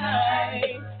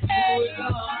night. Hey, we're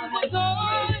gone.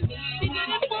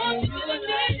 Didn't want you to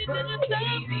change it to the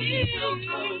same.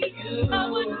 I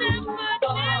would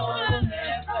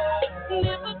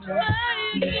never try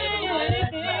again.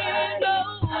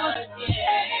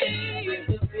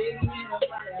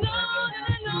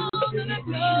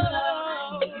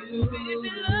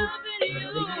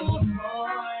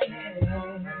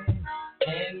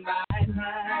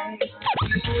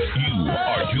 You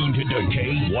are tuned to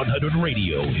K100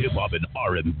 Radio, Hip Hop and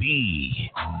R&B.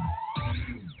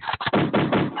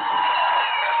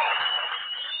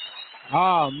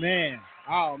 Oh man.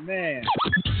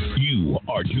 You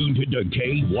are tuned to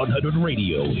K100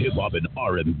 Radio, Hip Hop and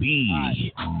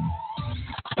R&B.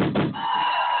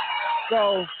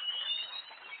 So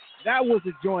that was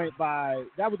a joint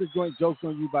Jokes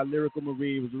on You by Lyriqal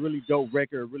Marie. It was a really dope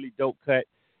record, a really dope cut.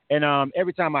 And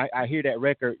every time I hear that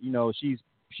record, you know, she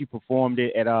performed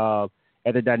it at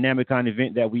the Dynamicon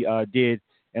event that we did.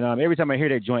 And every time I hear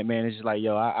that joint, man, it's just like,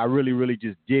 yo, I really, really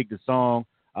just dig the song,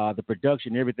 the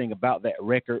production, everything about that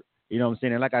record. You know what I'm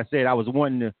saying? And like I said, I was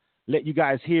wanting to let you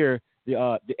guys hear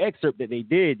the excerpt that they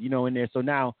did, you know, in there. So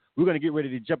now we're going to get ready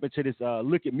to jump into this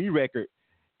Look at Me record.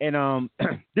 And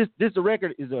this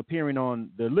record is appearing on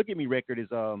the Look at Me record is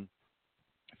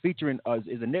featuring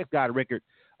is a Nexgod record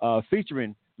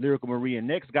featuring Lyriqal Marie. And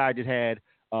Nexgod just had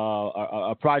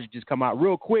a project just come out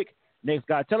real quick.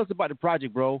 Nexgod, tell us about the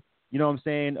project, bro. You know what I'm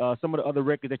saying? Some of the other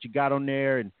records that you got on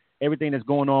there and everything that's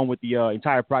going on with the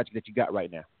entire project that you got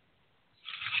right now.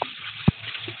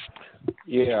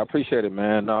 Yeah, I appreciate it,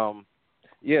 man. So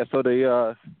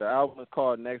the album is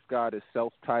called Nexgod. It's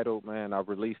self-titled, man. I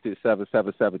released it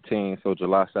 7/7/17, so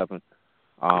July 7th.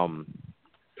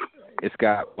 It's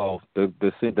got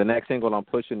the next single I'm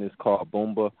pushing is called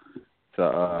Boomba. It's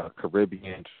a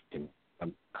Caribbean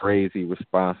crazy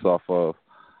response off of.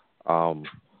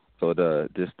 So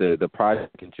the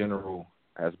project in general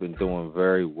has been doing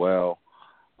very well.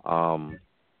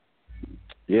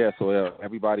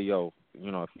 Everybody, you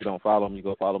know, if you don't follow me,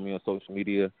 go follow me on social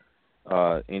media.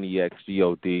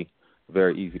 Nexgod,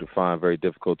 very easy to find, very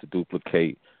difficult to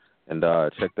duplicate. And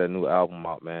check that new album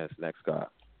out, man. It's Nexgod.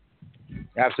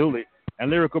 Absolutely.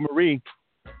 And Lyriqal Marie,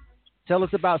 tell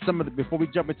us about some of the, before we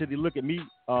jump into the Look at Me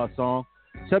song,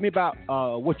 tell me about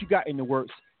what you got in the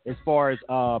works as far as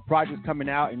projects coming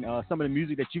out and some of the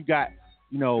music that you've got,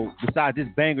 you know, besides this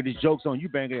banger, this Jokes on You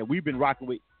banger that we've been rocking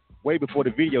with way before the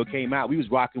video came out. We was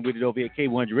rocking with it over here at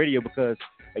K100 Radio because,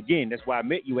 again, that's why I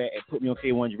met you at and put me on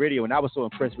K100 Radio, and I was so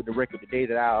impressed with the record the day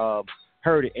that I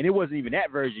heard it. And it wasn't even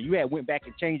that version. You had went back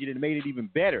and changed it and made it even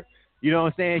better. You know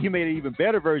what I'm saying? You made an even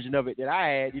better version of it that I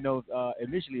had, you know,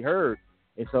 initially heard.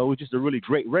 And so it was just a really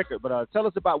great record. But tell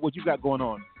us about what you got going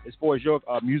on as far as your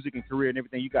music and career and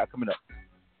everything you got coming up.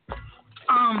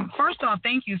 First off,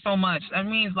 thank you so much. That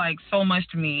means like so much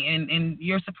to me, and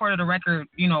your support of the record.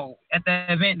 You know, at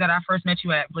the event that I first met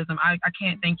you at, Blizzum, I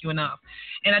can't thank you enough.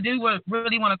 And I do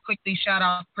really want to quickly shout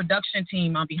out production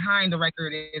team behind the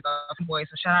record is boys.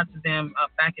 So shout out to them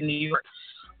back in New York.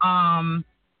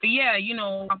 But yeah, you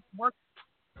know, I'm working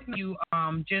with you,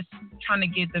 just trying to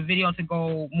get the video to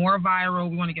go more viral.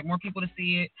 We want to get more people to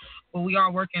see it, but we are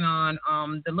working on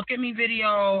the Look at Me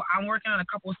video. I'm working on a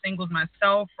couple of singles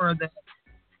myself for the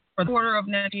quarter of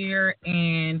next year,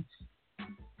 and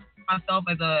myself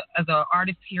as a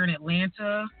artist here in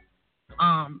Atlanta.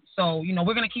 So, you know,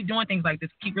 we're going to keep doing things like this,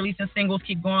 keep releasing singles,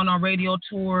 keep going on radio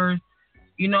tours.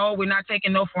 You know, we're not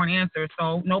taking no for an answer.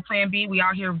 So no plan B. We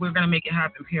out here. We're going to make it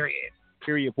happen, period.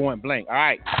 Period, point blank. All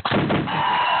right.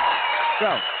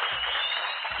 So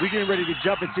we're getting ready to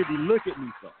jump into the Look at Me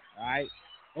song. All right.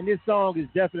 And this song is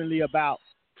definitely about,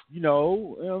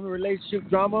 relationship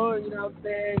drama. You know what I'm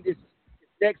saying? This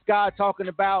next guy talking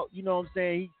about, you know what I'm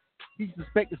saying? He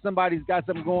suspected somebody's got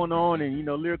something going on, and,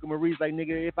 Lyriqal Marie's like,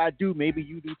 nigga, if I do, maybe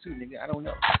you do too, nigga. I don't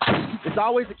know. It's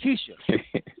always a Keisha.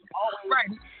 Right.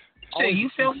 Always you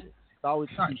feel me? It's always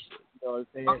a Keisha. You know what I'm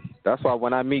saying? That's why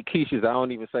when I meet Keisha's, I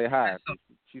don't even say hi.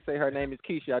 She say her name is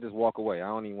Keisha, I just walk away. I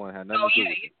don't even want to have nothing to do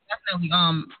with it.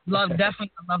 Definitely.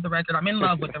 Definitely love the record. I'm in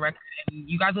love with the record. And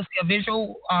you guys will see a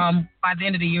visual by the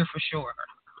end of the year for sure.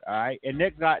 All right. And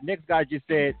next guy just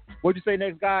said, what'd you say,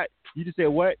 next guy? You just said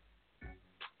what?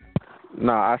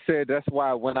 No, I said that's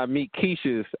why when I meet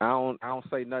Keisha's, I don't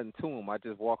say nothing to him. I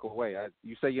just walk away.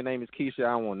 You say your name is Keisha,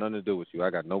 I don't want nothing to do with you. I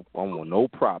want no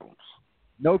problems.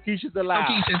 No Keisha's allowed.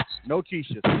 No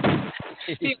Keisha's.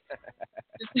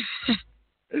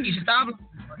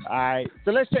 All right.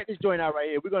 So let's check this joint out right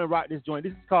here. We're gonna rock this joint.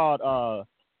 This is called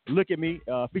Look at Me,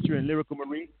 featuring Lyriqal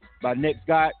Marie by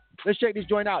Nexgod. Let's check this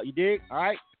joint out. You dig? All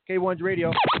right. K100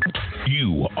 Radio.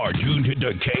 You are tuned to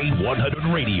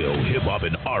K100 Radio, hip hop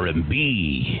and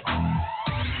R&B.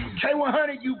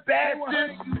 K100, you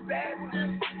bastard! You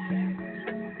bastard!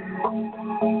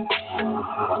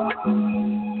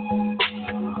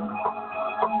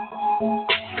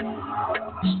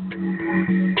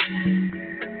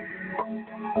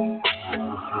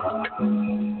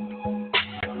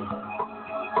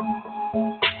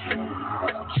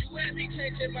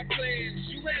 Changing my plans,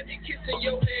 you had me kissing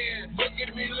your hand. Look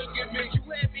at me, you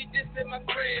had me dissing my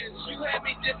friends. You had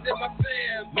me dissing my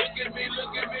fam. Look at me,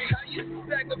 I used to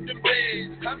stack up the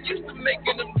bands. I'm used to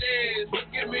making them dance. Look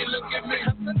at me,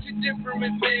 I'm such a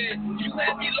different man. You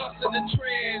had me lost in the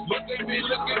trance. Look at me,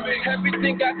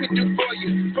 everything I could do for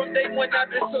you. From day one I've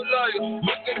been so loyal.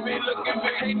 Look at me,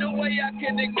 ain't no way I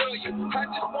can ignore you. I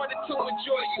just wanted to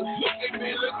enjoy you. Look at me,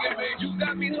 you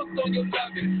got me hooked on your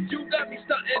loving. You got me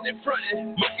stunting in front.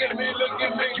 Look at me,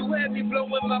 you had me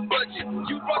blowing my budget.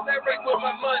 You brought that right with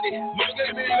my money. Look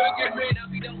at me, now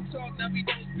we don't talk, now we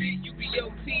don't speak. You be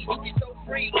OT, you be so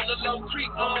free on the low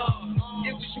creek.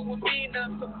 It was you and me, now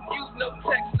I'm so confused. No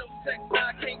text, now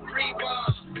I can't breathe.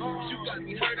 You got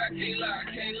me hurt, I can't lie.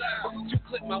 You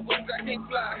clip my wings, I can't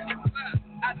fly.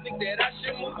 I think that I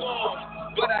should move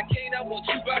on, but I can't, I want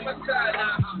you by my side.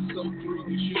 I'm so through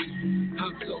with you,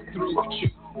 I'm so through with you.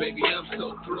 Baby, I'm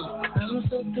so through. I'm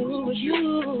so through with you.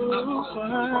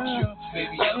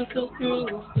 Baby, I'm so through.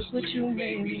 Look what you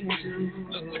made me do.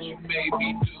 Look what you made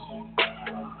me do.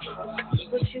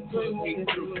 Look what you put me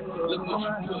through. Look what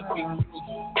you put me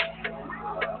through.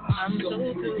 I'm so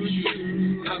through with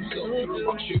you. I'm so through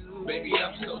with you. Baby,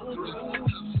 I'm so through. I'm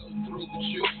so through with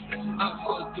you. I'm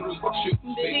so through with you.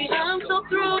 Baby, I'm so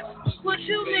through. Look what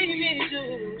you made me do.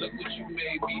 Look what you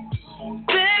made me do.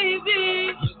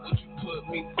 Baby. Look what you put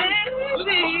me through.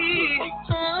 Baby.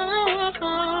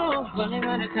 Running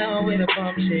out of town with a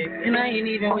bump chick, and I ain't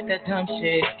even with that dumb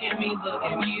shit. Look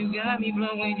at me, you got me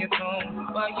blowing your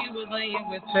phone while you was laying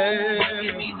with her.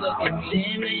 Look at me,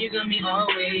 damn, now you got me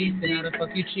always. Then how the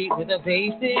fuck you cheat with a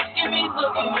basic?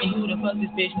 Look at me, who the fuck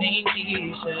this bitch named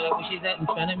Keisha? Where she's at, I'm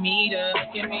trying to meet her.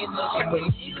 Look at me,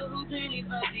 she little pretty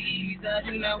fuzzies. I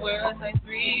do not wear a size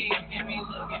 3. Look at me,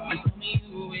 tell me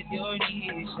who with your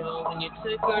Nisha when you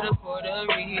took her to Puerto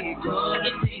Rico.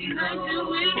 The things I do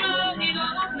with money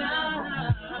all night.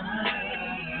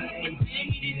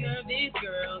 You deserve this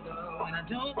girl though, and I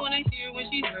don't wanna hear when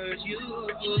she hurts you.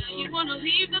 You wanna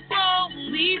leave the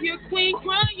phone, leave your queen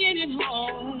crying at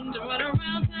home, to run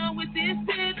around town with this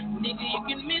shit. Nigga, you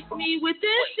can miss me with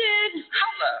this shit.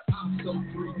 I'm so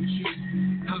through with you.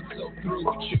 I'm so through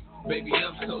with you. Baby,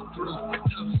 I'm so through.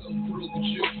 I'm so through with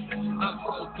you. I'm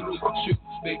so through with you.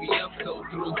 Baby, I'm so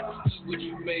through. Look what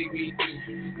you made me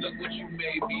do. Look what you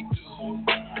made me do.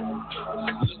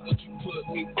 Look what you put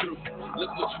me through.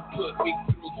 Look what you put me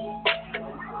through.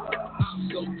 I'm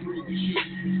so through with you.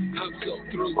 I'm so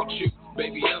through with you.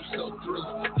 Baby, I'm so through.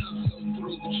 I'm so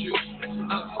through with you.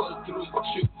 I'm so through with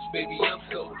you. Baby, I'm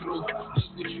so through. Look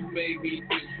what you made me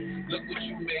do. Look what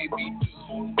you made me do.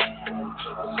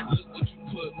 Look what you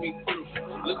put me through.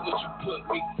 Look what you put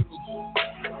me through.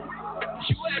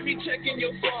 You had me checking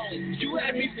your phone. You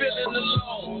had me feeling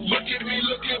alone. Look at me.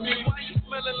 Why you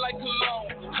smelling like cologne?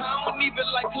 I don't even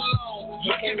like cologne.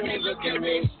 Look at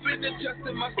me. Been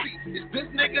adjusting my seat. Is this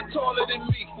nigga taller than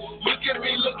me? Look at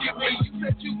me. You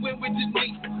said you went with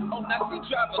Denise. Oh, now she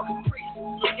drive a Caprice.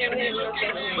 Look at me, look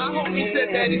at me. My homie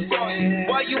said that he saw you.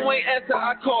 Why you ain't answer?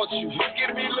 I called you. Look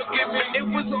at me, look at me. It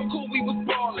was so cool, we was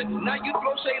ballin'. Now you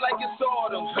throw shade like you saw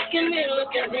them. Look at me,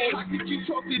 look at me. How could you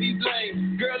talk to these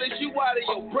lames? Girl, is you out of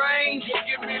your brain? Look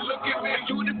at me, look at me.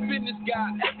 You the business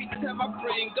guy. Every time I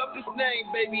bring up his name,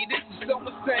 baby, this is so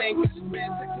insane. This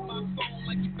man texting my phone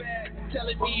like you bad.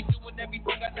 Telling me doing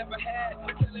everything I never had.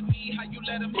 Telling me how you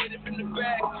let him hit it from the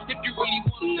back. If you really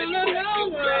want to let it back,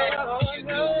 you back. You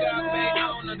still got man, I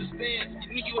don't understand. You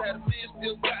knew you had a man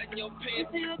still got in your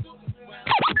pants.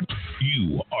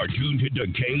 You are tuned to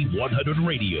K100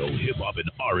 Radio, Hip Hop and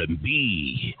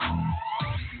R&B.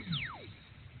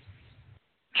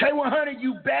 K100,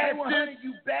 you bastard.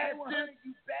 You bastard.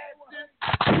 You bastard.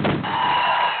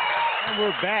 And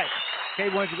we're back.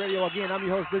 K100 Radio again. I'm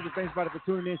your host, Blizzard. Thanks everybody for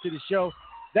tuning in to the show.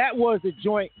 That was the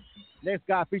joint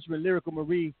Nexgod featuring Lyriqal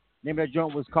Marie. Name of that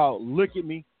joint was called Look at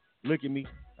Me. Look at Me.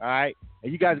 All right.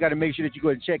 And you guys got to make sure that you go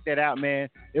and check that out, man.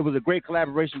 It was a great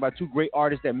collaboration by two great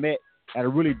artists that met at a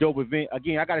really dope event.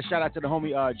 Again, I got to shout out to the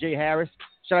homie Jay Harris.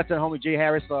 Shout out to the homie Jay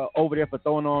Harris over there for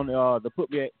throwing on the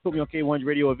Put Me on K100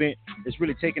 Radio event. It's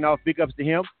really taking off. Big ups to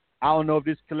him. I don't know if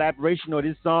this collaboration or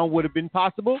this song would have been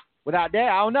possible without that.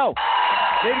 I don't know.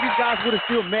 Maybe these guys would have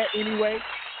still met anyway.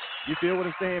 You feel what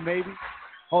I'm saying? Maybe.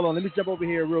 Hold on. Let me jump over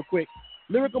here real quick.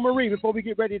 Lyriqal Marie, before we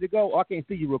get ready to go. Oh, I can't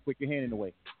see you real quick. Your hand in the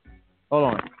way.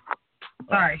 Hold on.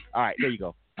 Sorry. All right. There you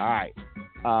go. All right.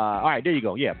 All right. There you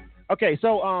go. Yeah. Okay.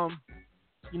 So,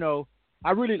 you know,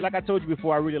 I really, like I told you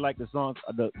before, I really like the song,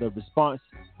 the response.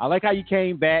 I like how you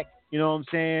came back. You know what I'm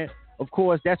saying? Of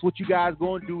course, that's what you guys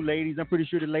going to do, ladies. I'm pretty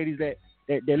sure the ladies that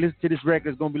listen to this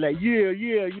record is going to be like, yeah,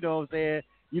 you know what I'm saying?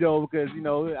 You know, because, you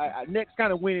know, Next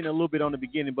kind of winning a little bit on the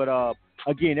beginning. But,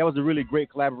 again, that was a really great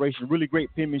collaboration, really great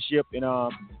penmanship. And I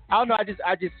don't know,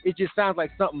 it just sounds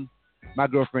like something my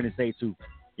girlfriend would say, too.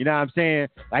 You know what I'm saying?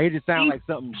 Like, it just sounds like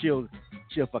something she'll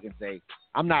fucking say.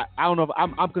 I don't know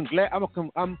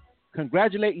if I'm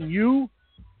congratulating you,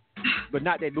 but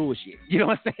not that bullshit. You know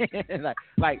what I'm saying?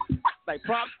 like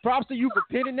props to you for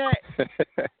pinning that.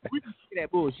 We can see that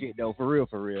bullshit, though, for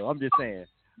real. I'm just saying.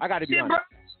 I got to be honest.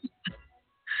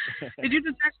 Did you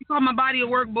just actually call my body of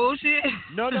work bullshit?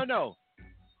 No.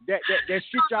 That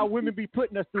shit y'all women be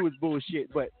putting us through is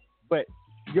bullshit. But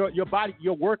your body,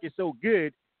 your work is so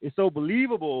good, it's so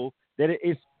believable that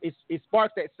it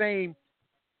sparks that same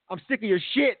I'm sick of your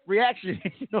shit reaction.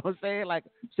 You know what I'm saying? Like,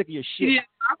 I'm sick of your shit. Yeah,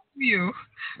 I'm with you.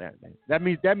 That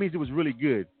means it was really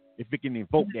good. If it can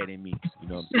invoke that in me, you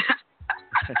know what I'm saying?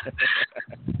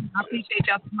 I appreciate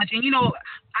y'all so much. And, you know,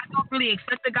 I don't really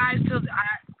accept the guys till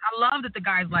I love that the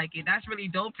guys like it. That's really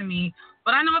dope to me.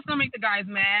 But I know it's going to make the guys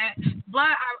mad.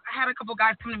 But I had a couple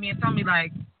guys come to me and tell me,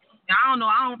 like, I don't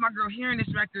want my girl hearing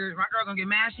this record. My girl going to get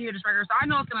mad she hear this record. So I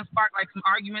know it's going to spark, like, some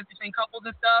arguments between couples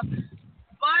and stuff.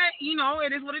 But, you know,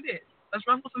 it is what it is. Let's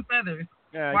ruffle some feathers.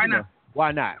 Yeah, Why not?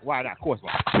 Why not? Of course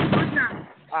why.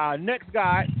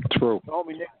 Nexgod. True. The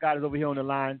homie Nexgod is over here on the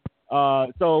line.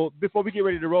 So before we get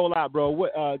ready to roll out,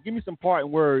 bro, give me some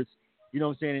parting words, you know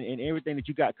what I'm saying, and everything that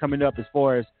you got coming up as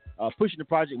far as pushing the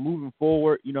project moving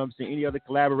forward, you know what I'm saying, any other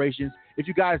collaborations. If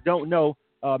you guys don't know,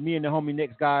 me and the homie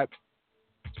Nexgod,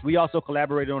 we also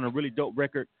collaborated on a really dope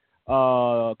record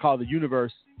called The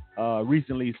Universe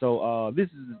recently. So this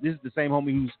is the same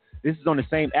homie this is on the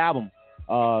same album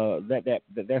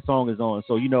that song is on.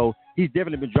 So, you know, he's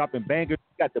definitely been dropping bangers.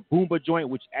 He got the Boomba joint,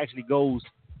 which actually goes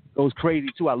crazy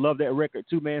too. I love that record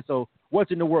too, man. So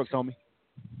what's in the works, homie?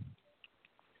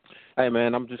 Hey,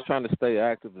 man, I'm just trying to stay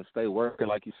active and stay working.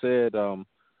 Like you said,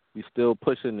 we still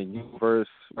pushing the Universe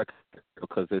record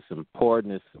because it's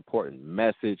important. It's an important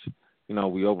message. You know,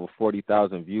 we over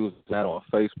 40,000 views that on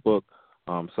Facebook.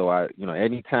 So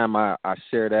anytime I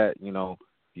share that, you know,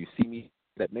 if you see me,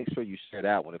 that make sure you share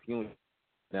that one. If you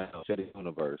now share the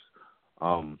Universe,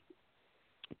 we're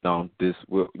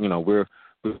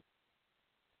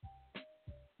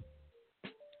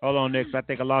Hold on, Next. I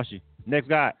think I lost you.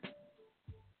 Nexgod.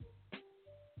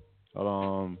 Hold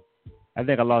on. I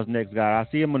think I lost Nexgod. I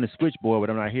see him on the switchboard, but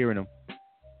I'm not hearing him.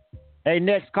 Hey,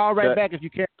 Next, call right back if you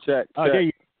can. Check. There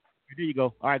you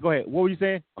go. All right, go ahead. What were you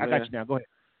saying? I got you now. Go ahead.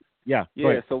 Yeah.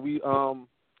 So we, of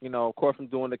course, I'm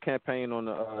doing the campaign on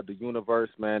the Universe,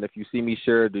 man. If you see me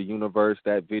share the Universe,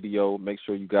 that video, make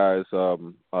sure you guys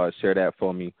share that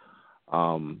for me.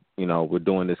 We're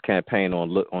doing this campaign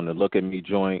on the Look at Me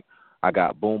joint. I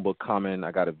got Boomba coming.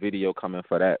 I got a video coming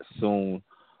for that soon.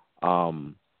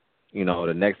 The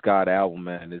Nexgod album,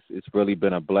 man, it's really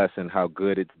been a blessing how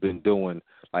good it's been doing.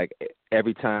 Like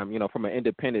every time, from an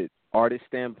independent artist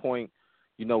standpoint,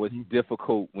 it's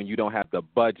difficult when you don't have the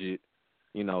budget,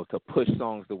 to push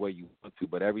songs the way you want to.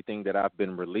 But everything that I've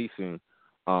been releasing,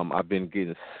 I've been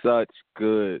getting such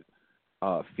good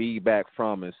feedback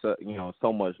from, and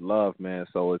so much love, man.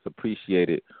 So it's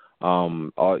appreciated.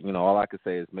 All I can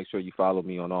say is make sure you follow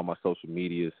me on all my social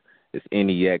medias. It's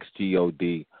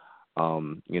Nexgod.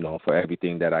 For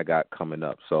everything that I got coming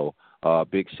up. So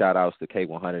big shout outs to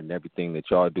K100 and everything that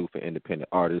y'all do for independent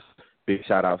artists. Big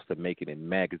shout outs to Making It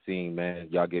Magazine, man.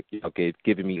 Y'all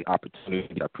giving me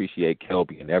opportunity. I appreciate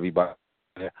Kelby and everybody.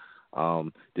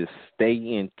 Just stay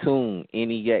in tune.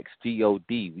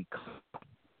 Nexgod.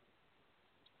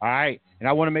 All right, and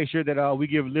I want to make sure that we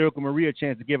give Lyriqal Marie a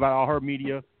chance to give out all her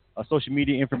media, social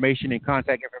media information and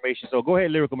contact information. So go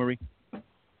ahead, Lyriqal Marie.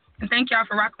 And thank y'all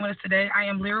for rocking with us today. I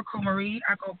am Lyriqal Marie.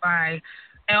 I go by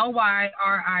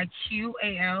LYRIQALMARIE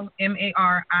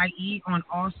on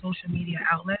all social media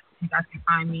outlets. You guys can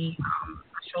find me. I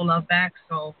show love back.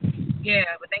 So,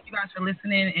 yeah, but thank you guys for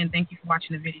listening, and thank you for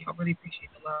watching the video. I really appreciate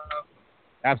the love.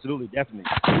 Absolutely, definitely.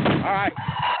 All right.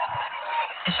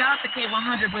 And shout out to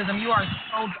K100 Wisdom. You are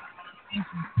so good. Thank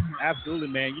you. Absolutely,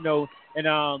 man. And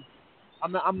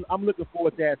I'm looking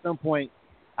forward to at some point.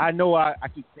 I know I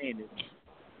keep saying this,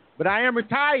 but I am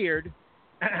retired.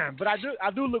 But I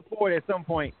do look forward at some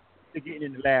point to getting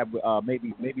in the lab.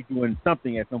 Maybe doing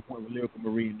something at some point with Lyriqal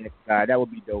Marie and Nexgod. That would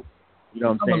be dope. You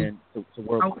know what I'm saying? To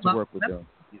work with them,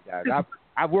 these guys.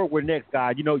 I've worked with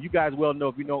Nexgod. You guys well know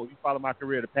if you follow my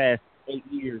career the past 8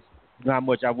 years. You know how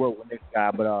much I've worked with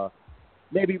Nexgod. But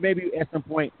maybe at some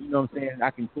point, you know what I'm saying,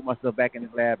 I can put myself back in the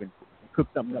lab and cook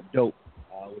something up dope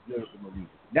with Lyriqal Marie.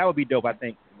 That would be dope, I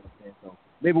think. You know what I'm saying? So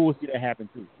maybe we'll see that happen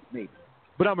too. Maybe.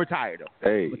 But I'm retired though.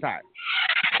 Hey. I'm retired.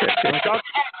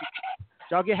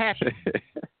 Y'all get happy.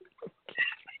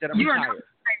 I'm you retired.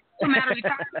 Are not out of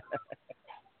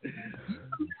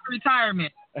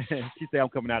retirement. She said I'm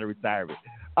coming out of retirement.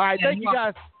 All right, thank you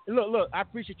guys. Look, I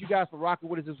appreciate you guys for rocking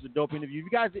with us. This was a dope interview.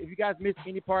 If you guys missed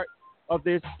any part of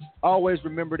this, always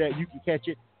remember that you can catch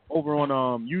it over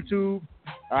on YouTube.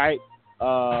 All right.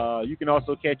 You can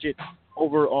also catch it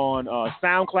over on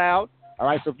SoundCloud. All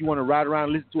right, so if you want to ride around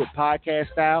and listen to it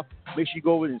podcast style, make sure you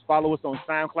go over and follow us on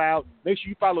SoundCloud. Make sure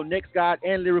you follow Nexgod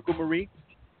and Lyriqal Marie.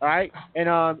 All right,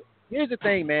 and here's the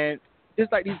thing, man.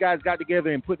 Just like these guys got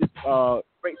together and put this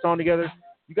great song together,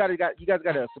 you guys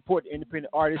got to support the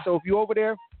independent artists. So if you're over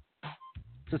there,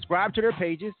 subscribe to their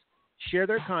pages, share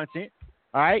their content.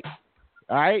 All right.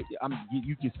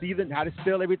 You can see how to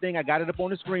spell everything. I got it up on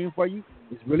the screen for you.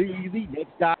 It's really easy.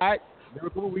 Nexgod,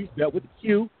 Lyriqal Marie, spelled with a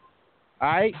Q. All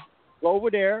right. Go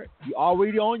over there. You're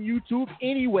already on YouTube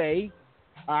anyway.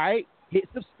 All right. Hit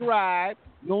subscribe.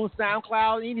 You're on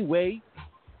SoundCloud anyway.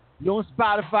 You're on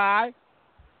Spotify.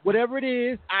 Whatever it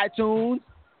is, iTunes.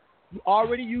 You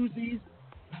already use these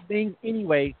things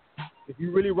anyway. If you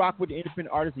really rock with the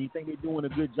independent artists and you think they're doing a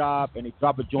good job and they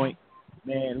drop a joint,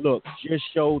 man, look, just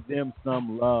show them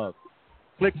some love.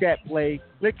 Click that play.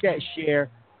 Click that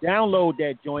share. Download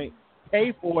that joint.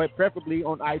 Pay for it, preferably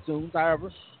on iTunes,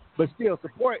 however. But still,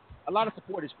 support. A lot of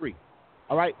support is free.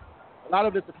 All right? A lot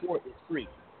of the support is free.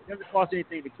 It doesn't cost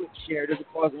anything to click share. It doesn't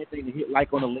cost anything to hit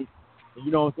like on the link. And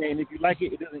you know what I'm saying? If you like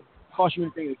it, it doesn't cost you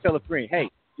anything to tell a friend, hey,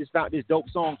 just found this dope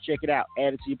song, check it out.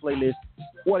 Add it to your playlist.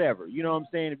 Whatever. You know what I'm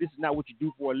saying? If this is not what you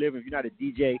do for a living, if you're not a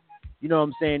DJ, you know what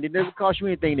I'm saying, it doesn't cost you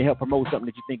anything to help promote something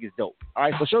that you think is dope. All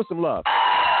right? So show some love.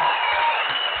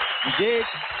 You dig?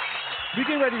 We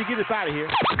getting ready to get us out of here.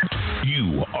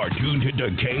 You are tuned to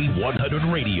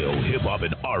K100 Radio, Hip Hop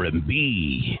and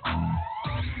R&B.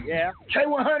 Yeah.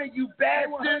 K100, you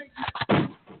bastard.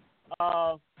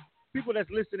 People that's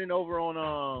listening over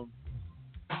on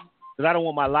because I don't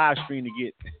want my live stream to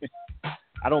get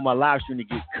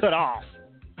cut off.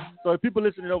 So if people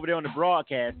listening over there on the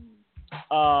broadcast,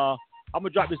 I'm gonna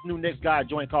drop this new Nexgod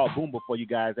joint called Boomba for you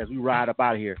guys as we ride up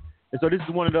out of here. And so this is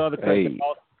one of the other cuts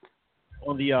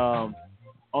on the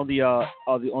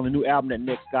new album that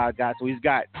Nexgod got. So he's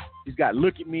got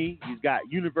Look at Me, he's got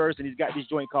Universe, and he's got this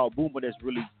joint called Boomba that's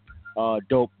really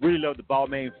dope. Really love the ball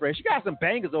man fresh. You got some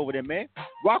bangers over there, man.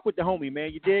 Rock with the homie,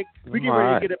 man. You dig? We get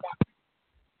ready to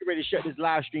get ready to shut this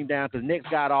live stream down because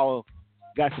Nexgod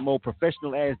got some old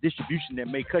professional ass distribution that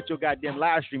may cut your goddamn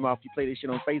live stream off if you play this shit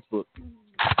on Facebook. You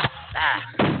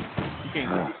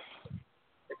can't.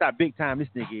 That's how big time this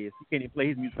nigga is. He can't even play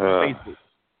his music on Facebook.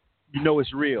 You know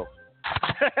it's real.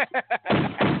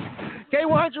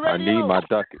 K100 Radio. I need my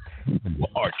ducket. You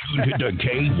are tuned to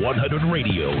K100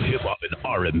 Radio, Hip Hop and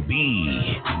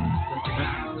R&B.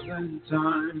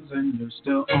 Times and you're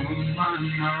still on my mind.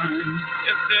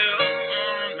 You're still on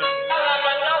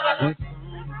my mind.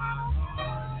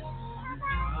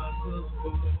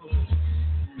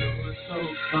 You're so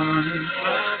fine.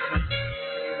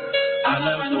 I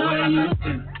love the way you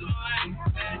think.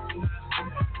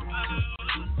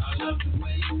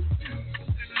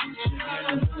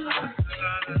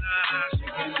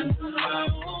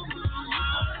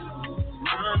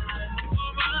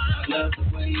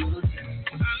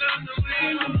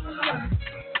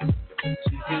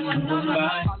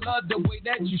 love the way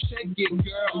that you shake it,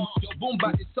 girl. Your boom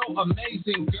bap is so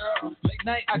amazing, girl. Late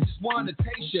night, I just wanna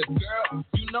taste you, girl.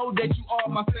 You know that you are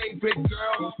my favorite,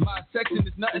 girl. My section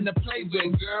is nothing to play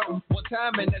with, girl. One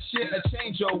time and that shit'll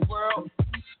change your world.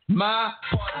 My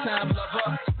part-time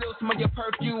lover, still smell your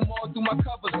perfume all through my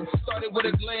covers. Started with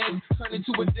a glance, turned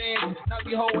into a dance. Now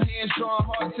we hold hands, drawing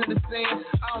hearts in the sand.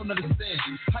 I don't understand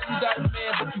how you got a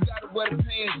man, but you gotta wear the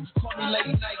pants. Call me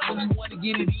late night when you wanna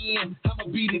get it in. I'ma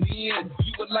beat it in.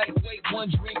 You would like wait one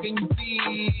drink and you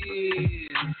feel.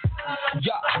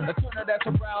 Yeah, now turn that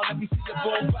around. Let me see your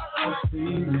bull back. I've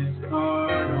seen this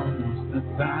card almost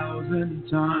 1,000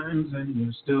 times, and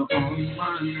you're still on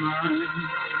my mind.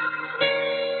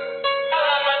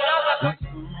 What's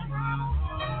on my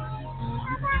heart is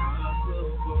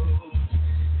impossible.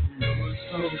 You were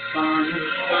so fine.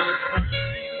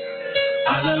 I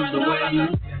love the way you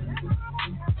dance.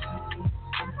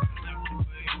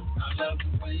 I love the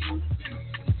way you dance.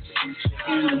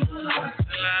 Shaking the boom,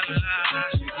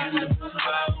 shaking the boom,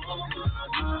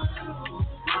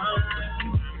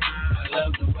 I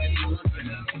love the way you dance. Shaking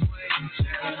the boom,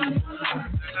 shaking the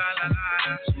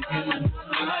boom.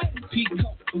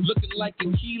 Peacock, looking like a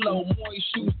kilo. Moist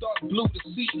shoes, dark blue, the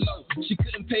seat low. She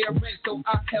couldn't pay her rent, so I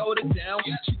held it down.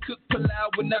 She could pull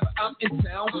out whenever I'm in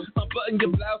town. Unbutton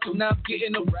your blouse, so now I'm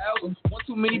getting aroused. One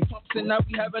too many pumps, and now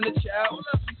we having a child.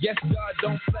 Yes, God,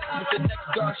 don't flex with the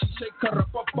Nexgod. She shake her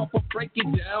up, break it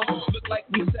down. Look like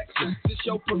we section. This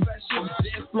your profession.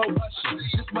 Dance flow usher.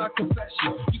 This my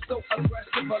confession. You so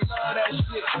aggressive, I love that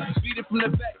shit. Beat it from the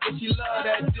back, and she love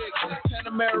that dick.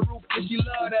 Panamera roof, and she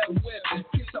love that whip.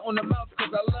 Kiss her on the mouth,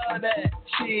 cause I love that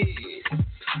shit.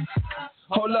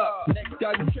 Hold up, next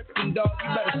guy you tripping, dog. You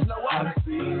better slow up. I've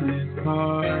seen this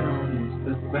card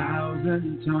almost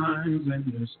 1,000 times, and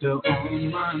you're still on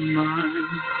my mind.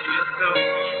 You're still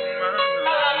on my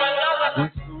mind.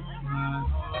 What's on my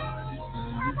heart is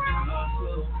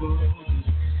impossible.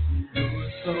 You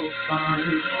were so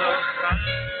fine.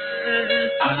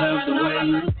 I love the way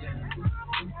you dance.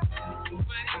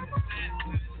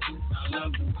 I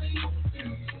love the way you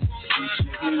dance.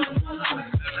 Shaking the boom,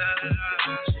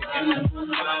 shaking the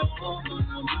boom,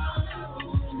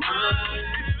 I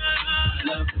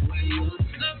love the way you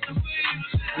dance.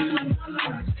 Shaking the boom,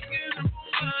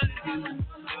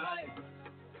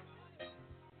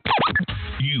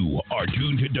 You are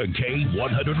tuned to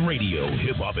K100 Radio,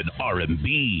 Hip Hop and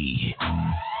R&B.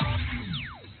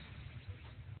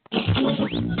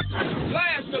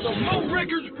 Last of the Mo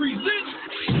Records presents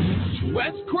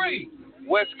Wes Craig.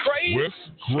 Wes Craig? Wes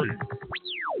Craig.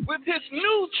 With his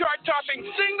new chart-topping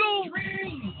single,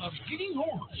 Dream of Getting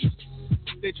Orange.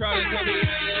 They try to tell me that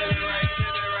I'm living right.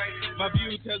 My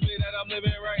view tells me that I'm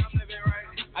living right.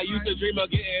 I used to dream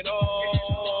of getting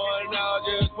on. Now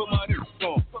I just put my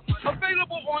on.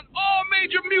 Available on all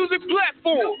major music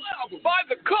platforms. By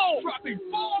the code. Dropping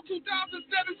fall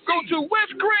 2017. Go to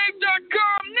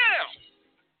wescraig.com now.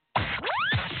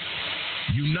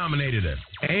 You nominated us,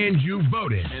 and you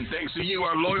voted. And thanks to you,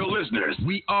 our loyal listeners,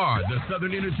 we are the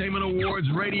Southern Entertainment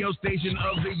Awards Radio Station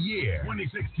of the Year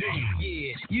 2016.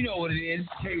 Yeah, you know what it is.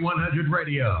 K100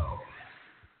 Radio.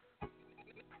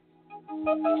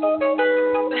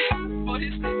 What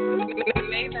is this?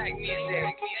 Maybach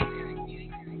music.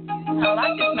 I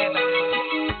like this Maybach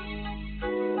music.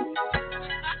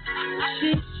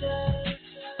 She's just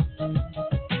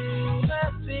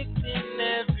perfect in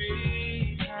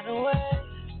every kind of way.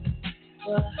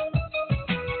 But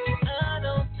I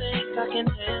don't think I can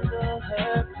handle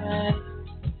her pain.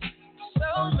 So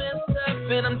messed up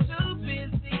and I'm too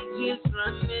busy just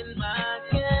running my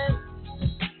game.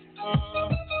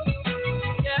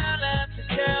 Girl after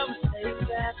girl, mistake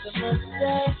after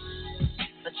mistake.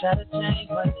 I try to change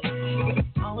but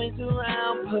they always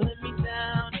around pulling me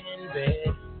down in bed.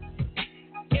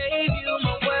 Gave you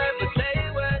my word but they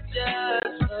were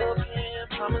just broken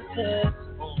promises.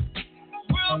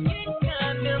 Broken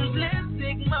condoms,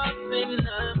 lipstick marks, and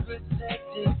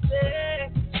unprotected sex.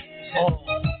 Oh,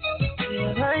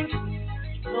 yeah, right.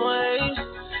 Wait,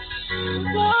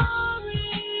 sorry.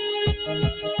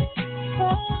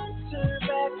 Turn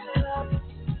back to love.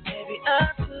 Maybe I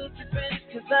took revenge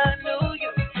 'cause I knew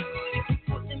you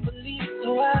wouldn't believe, so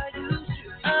I used you.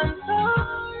 I'm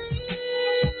sorry.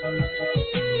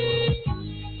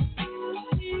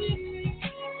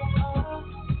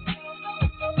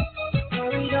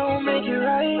 Sorry don't make it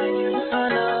right. I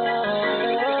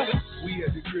know. We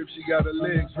at the crib, she got her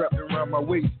legs wrapped around my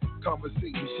waist.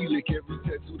 Conversation, she lick every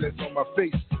tattoo that's on my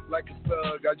face. Like a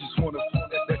thug, I just wanna feel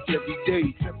that's every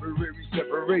day. Temporary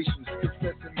separations,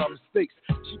 confessing my mistakes.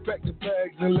 She packed the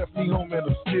bags and left me home and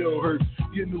I'm still hurt.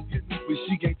 You knew, but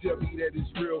she can't tell me that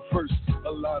it's real first.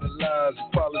 A lot of lies,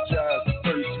 apologize,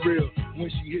 first real. When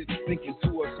she hit, thinking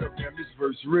to herself, damn, this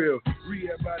verse real.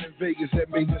 Rehab out in Vegas, that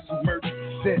made us some murder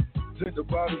set. Sent the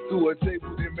bottles to a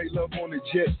table, then made love on the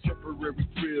jet. Temporary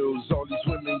thrills, all these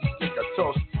women you think I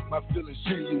toss. My feelings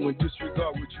genuine,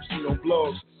 disregard what you see on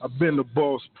blogs. I've been the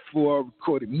boss before I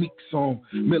recorded Meek song.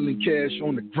 Million cash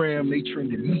on the gram, they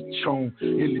trending Meek chong.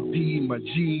 In the D, my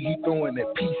G, he throwing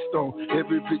that peace stone.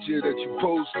 Every picture that you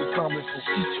post, the comments on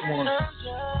each one.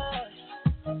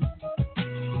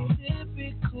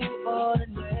 Typical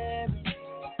ordinary,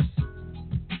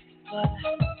 but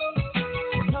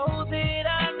I know that I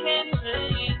can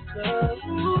change.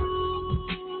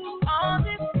 All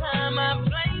this time I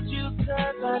played you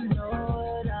 'cause I know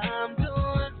what I'm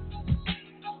doing.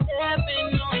 Stepping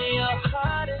on your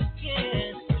heart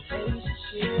again,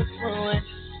 relationship ruined.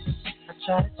 I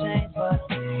try to change, but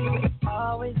I'm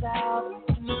always out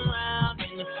and around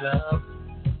in the club.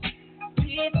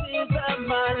 Pieces of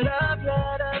my love,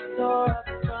 let us tore up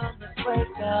from the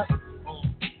breakup.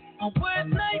 My worst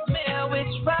nightmare,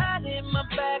 which right in my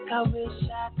back, I wish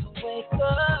I could wake up.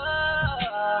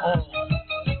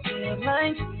 Feel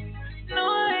like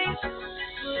noise,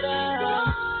 but I'm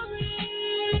sorry.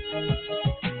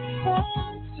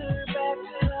 Don't turn back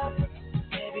to life.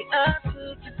 Maybe I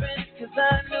took offense 'cause I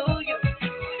knew you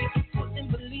wouldn't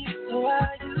believe, so I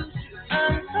used you.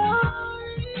 I'm sorry.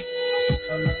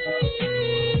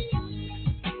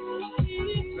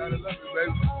 Gotta love you,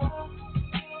 baby.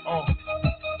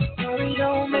 Sorry,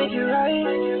 don't make it right.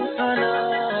 I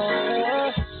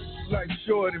know. Life's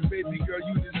short and baby girl,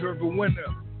 you deserve a winner.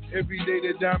 Every day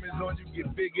the diamonds on you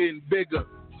get bigger and bigger.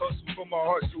 Hustle from my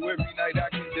heart so every night I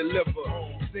can deliver.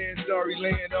 Saying sorry,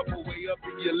 laying up or way up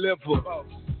in your liver.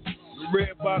 The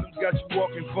red bottoms got you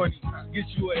walking funny. Get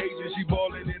you an agent, she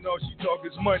ballin' and all she talk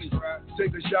is money.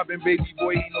 Take her shopping, baby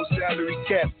boy, ain't no salary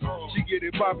cap. She get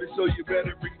it poppin', so you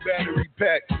better bring battery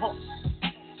pack.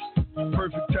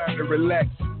 Perfect time to relax.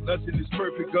 Nothing is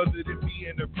perfect other than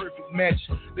being a perfect match.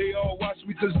 They all watch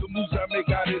me 'cause the moves I make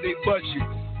out of their budget.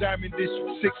 Diamond dish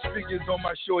with 6 figures on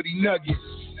my shorty nuggets.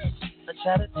 I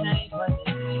try to change, but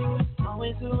they're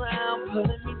always around,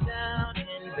 pulling me down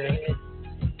in bed.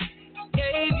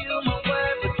 Gave you my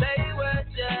word, but they were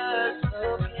just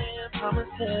broken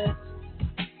promises.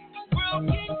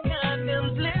 Broken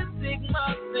condoms, lipstick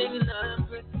marks, and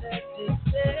unprotected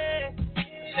sex.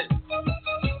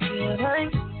 Feel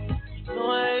like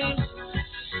noise.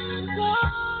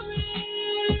 Sorry.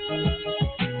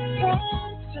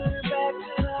 Don't turn back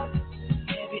to life.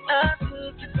 Maybe I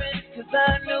took offense 'cause I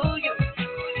knew you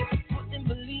wouldn't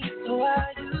believe, so I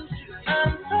used you.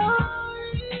 I'm sorry.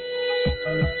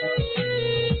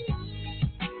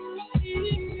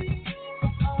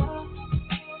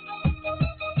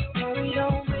 Sorry,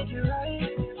 don't make it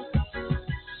right.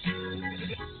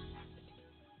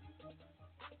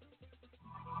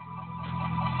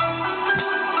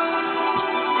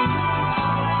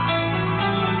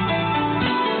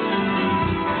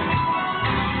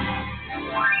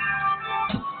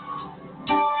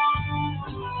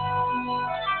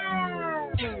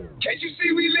 Can't you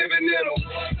see we living in a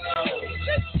war zone?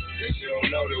 Guess you don't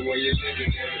know that when you're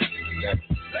living in it.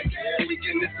 Like every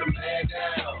weekend it's a man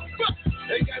down.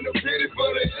 Ain't got no pity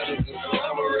for the innocent, so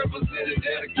I'm a representative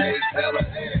dedicated, tell her,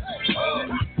 hey, oh,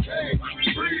 hey,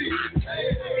 breathe, hey,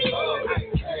 oh,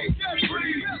 hey,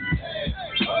 breathe, hey,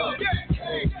 oh,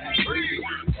 hey, breathe,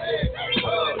 hey,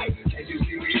 oh. Can't you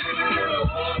see we living in a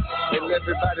war zone? And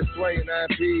everybody swinging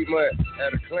IP mud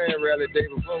at a Klan rally the day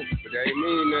before, but they ain't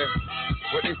mean that.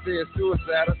 What they say is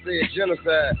suicide, I say it's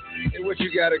genocide. Hey, what you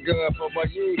got a gun for,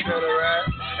 but you ain't finna ride.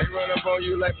 They run up on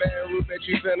you like Baton Rouge that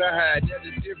you finna hide. That's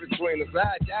the difference between us.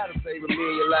 I die to save a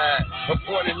million lives.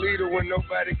 Appointed leader when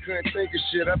nobody couldn't think of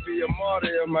shit. I be a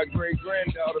martyr of my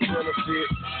great-granddaughter benefit.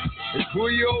 They pull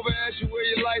you over, ask you where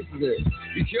your license is.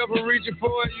 Be careful reaching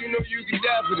for it, you know you can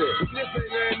die for this. This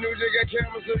ain't nothing new, they got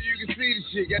cameras so you can see the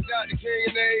shit. Got Dr. King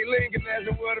and A. Lincoln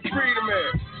asking where the freedom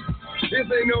is. This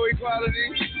ain't no equality.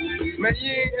 Man,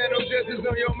 you ain't had no justice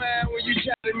on your mind when you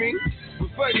shot at me. But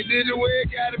fuck it, this is the way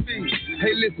it gotta be.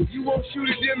 Hey, listen, you won't shoot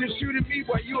at them and shoot at me,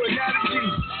 boy, you are not a G.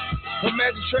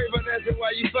 Imagine Trayvon asking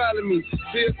why you follow me.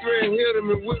 Feel thread and hit him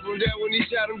and whip him down when he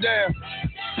shot him down.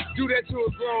 Do that to a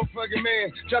grown fucking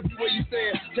man. Drop you where you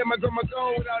stand. Tell my grandma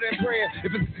go without that praying.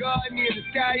 If it's God in the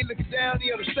sky, he looking down,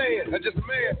 he understand. I'm just a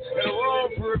man and I'm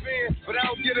wrong for revenge. But I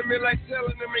don't get him in like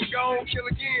telling him and go on, kill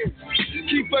again.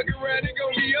 Keep fucking around, they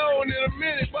gon' be on in a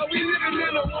minute. But we living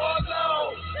in a war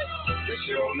zone. But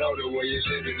you don't know the way you're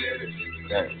living in it.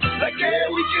 Like every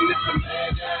weekend it's a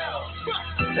man down.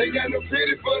 Ain't got no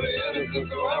pity for the innocent,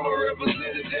 so I'm a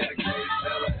representative dedicated.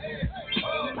 Tell her, hey,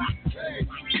 oh, hey,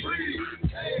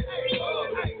 breathe, hey.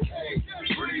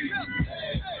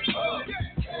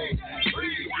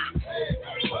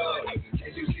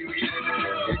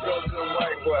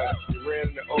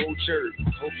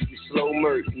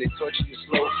 bird, and they torture you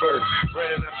slow first.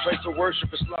 Running a place of worship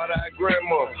and slaughter our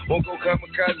grandma. Won't go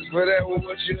kamikazes for that, well,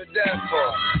 what you die for?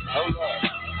 Hold up,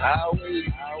 I always.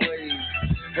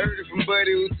 Heard it from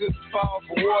Buddy who took the fall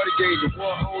for Watergate. The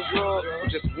war on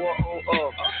drugs, just war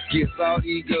on Get us all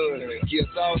these guns, get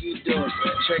us all these guns.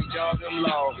 Change all them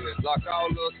laws, lock all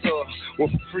us up.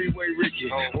 Went for Freeway Ricky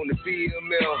on the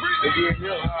BML. And then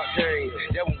hip hop came,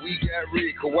 that when we got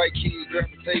rid. Cause white kids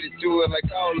gravitated to it like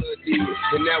all of us did.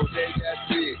 And now they got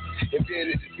sick. And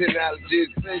then it's technology,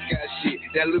 they got shit.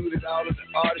 Diluted all of the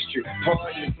artistry.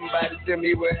 Pardon if somebody tell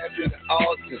me what happened to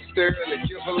Austin, Sterling,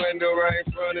 Kifferlando right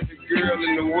in front of the girl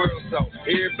in the world. So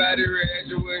everybody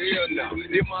reaction, well, hell no.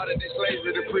 Them modern day slaves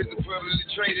of the prison publicly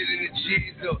traded in the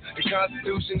G's up. The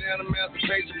Constitution and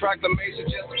Emancipation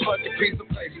Proclamation, just a fucking piece of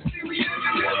paper. See, we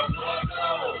cause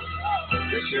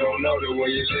you don't know the way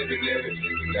you're living every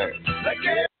single day. Like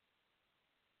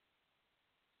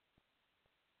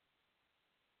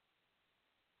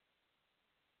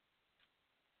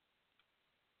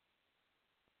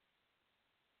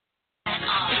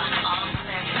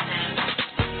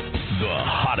The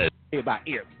hottest. By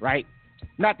ear, right?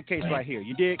 Not the case right here.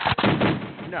 You dig?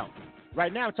 No.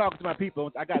 Right now I'm talking to my people.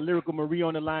 I got Lyriqal Marie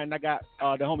on the line, and I got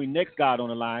the homie Nexgod on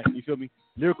the line. You feel me?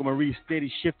 Lyriqal Marie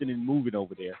steady shifting and moving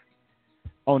over there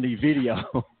on the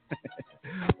video.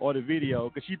 On the video,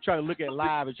 because she try to look at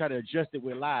live and try to adjust it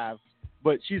with live.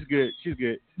 But she's good. She's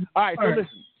good. All right, so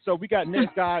listen. So we got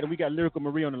Nexgod and we got Lyriqal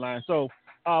Marie on the line. So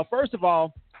first of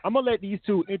all, I'm going to let these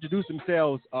two introduce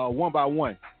themselves one by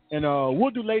one. And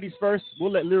we'll do ladies first.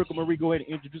 We'll let Lyriqal Marie go ahead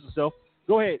and introduce herself.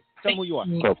 Go ahead. Tell me who you are.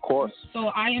 Of course. So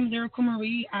I am Lyriqal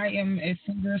Marie. I am a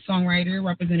singer-songwriter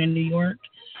representing New York.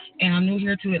 And I'm new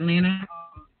here to Atlanta.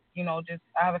 You know, just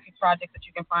I have a few projects that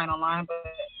you can find online, but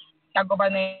I go by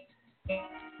name.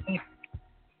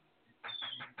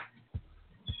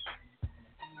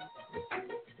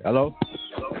 Hello?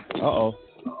 Uh-oh.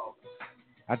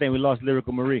 I think we lost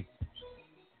Lyriqal Marie.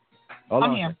 Hold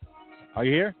I'm on. here. Are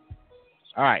you here?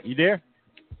 All right. You there?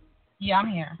 Yeah, I'm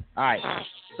here. All right.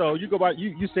 So you go by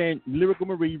you saying Lyriqal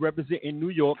Marie representing New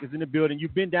York is in the building.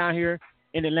 You've been down here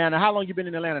in Atlanta. How long you been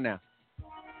in Atlanta now?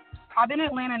 I've been in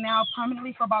Atlanta now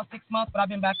permanently for about 6 months, but I've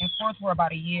been back and forth for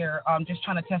about a year, just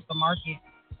trying to test the market,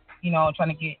 you know, trying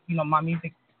to get, you know, my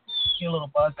music, get a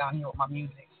little buzz down here with my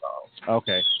music. So.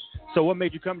 Okay. So what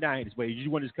made you come down here this way? Did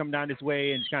you want to just come down this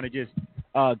way and just kind of just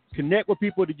connect with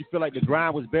people? Did you feel like the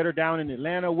grind was better down in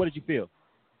Atlanta? What did you feel?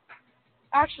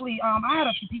 Actually, I had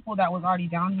a few people that was already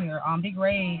down here. Big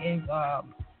Ray is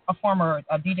a former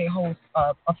DJ host,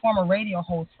 a former radio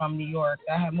host from New York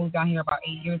that had moved down here about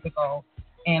 8 years ago.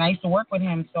 And I used to work with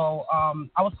him, so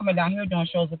I was coming down here doing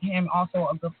shows with him. Also,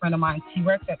 a good friend of mine,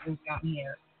 T-Rex, that moved down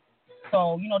here.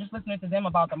 So, you know, just listening to them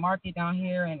about the market down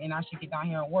here, and I should get down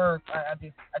here and work. I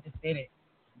just did it.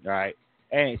 All right.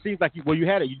 And it seems like you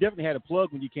definitely had a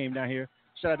plug when you came down here.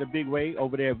 Shout out to Big Ray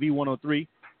over there at V103.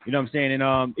 You know what I'm saying?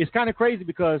 And it's kind of crazy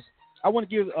because I want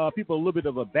to give people a little bit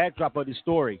of a backdrop of this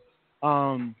story.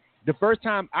 The first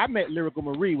time I met Lyriqal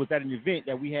Marie was at an event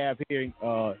that we have here in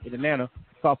Atlanta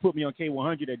called Put Me on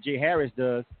K100 that Jay Harris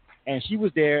does. And she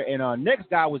was there, and next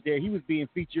guy was there. He was being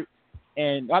featured.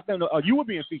 And I think you were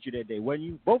being featured that day, wasn't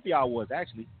you? Both of y'all was,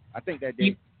 actually. I think that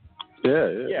day.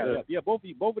 Yeah. Both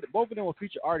of them were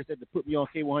featured artists at the Put Me on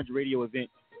K100 radio event.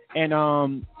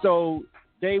 And so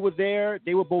they were there.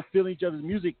 They were both feeling each other's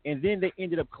music. And then they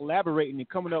ended up collaborating and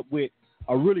coming up with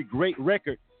a really great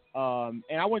record. And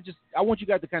I want you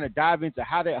guys to kind of dive into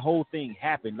how that whole thing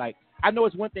happened. Like, I know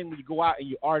it's one thing when you go out and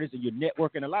you're artists and you're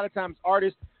networking. A lot of times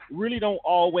artists really don't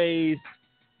always,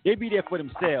 they be there for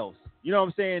themselves. You know what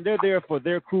I'm saying? They're there for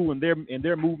their crew and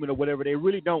their movement or whatever. They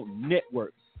really don't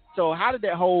network. So how did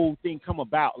that whole thing come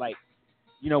about? Like,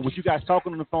 you know, was you guys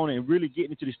talking on the phone and really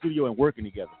getting into the studio and working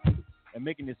together and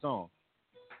making this song?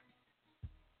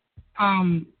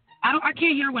 I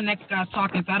can't hear when next guy's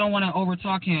talking, so I don't want to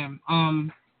overtalk him.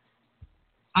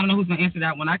 I don't know who's gonna answer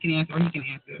that one. I can answer, or he can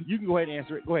answer. You can go ahead and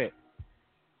answer it. Go ahead.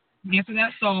 Answer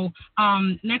that. So,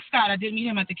 next guy, I did meet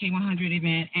him at the K100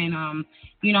 event, and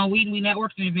you know, we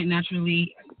networked an event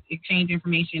naturally, exchanged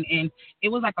information, and it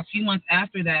was like a few months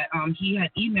after that, he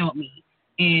had emailed me,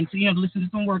 and so, you know, to listen to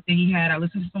some work that he had. I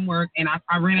listened to some work, and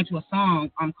I ran into a song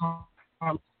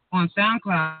called on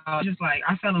SoundCloud. Just like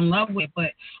I fell in love with,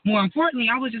 but more importantly,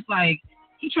 I was just like,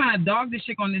 he trying to dog this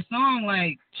chick on this song.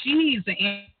 Like, she needs to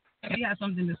answer. She had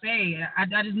something to say. I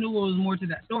just knew it was more to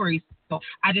that story. So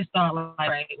I just thought, like,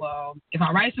 right, well, if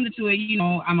I write something to it, you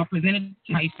know, I'm going to present it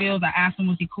to how he feels. I asked him,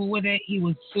 was he cool with it? He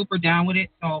was super down with it.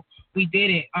 So we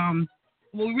did it.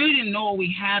 Well, we really didn't know what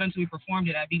we had until we performed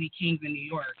it at BB King's in New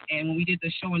York. And when we did the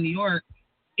show in New York,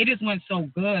 it just went so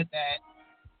good that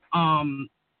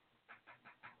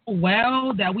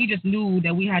well that we just knew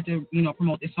that we had to,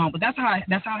 promote this song. But that's how it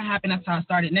happened. That's how it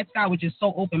started. Nexgod was just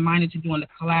so open-minded to doing the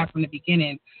collab from the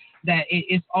beginning that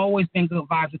it's always been good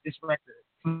vibes with this record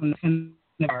from the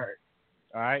start.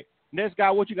 All right.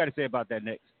 Nexgod, what you got to say about that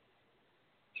next?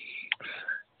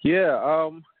 Yeah,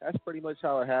 that's pretty much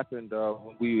how it happened.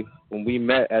 When we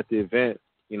met at the event,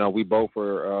 we both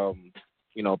were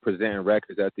presenting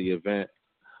records at the event.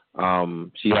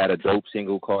 She had a dope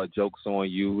single called "Jokes on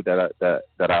You" that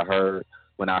I heard.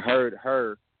 When I heard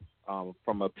her,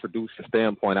 from a producer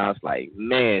standpoint, I was like,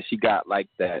 man, she got like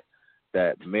that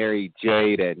Mary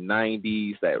J, that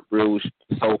 '90s, that real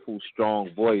soulful, strong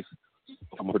voice.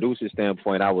 From a producer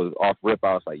standpoint, I was off rip.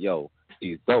 I was like, yo,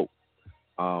 she's dope.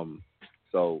 I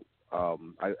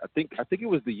think it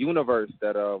was the Universe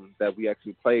that we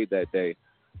actually played that day.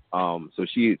 So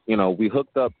she, we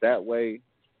hooked up that way.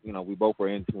 We both were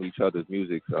into each other's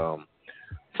music.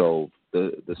 So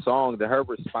the song, her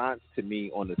response to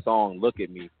me on the song "Look at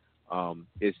Me,"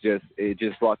 it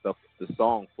just brought the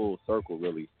song full circle,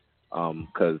 really.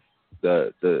 Because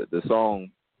the song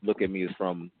 "Look at Me" is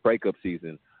from Breakup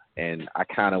Season, and I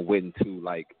kind of went into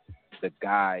like the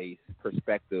guy's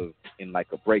perspective in like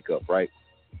a breakup, right?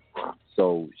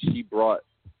 So she brought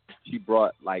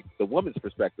like the woman's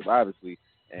perspective, obviously,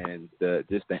 and the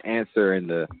answer and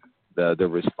the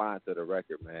response to the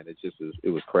record, man, it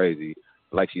was crazy.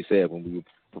 Like she said, when we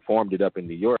performed it up in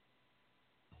New York,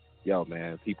 yo,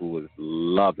 man, people was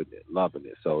loving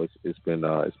it. So it's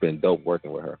been dope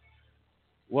working with her.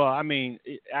 Well, I mean,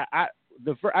 I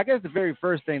guess the very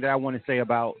first thing that I want to say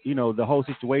about the whole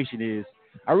situation is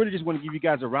I really just want to give you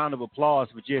guys a round of applause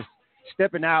for just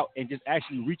stepping out and just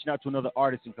actually reaching out to another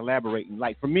artist and collaborating.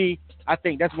 Like for me, I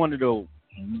think that's one of the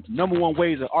number one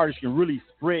ways an artist can really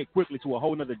spread quickly to a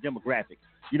whole nother demographic.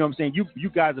 You know what I'm saying? You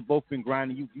guys have both been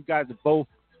grinding. You guys have both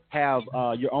have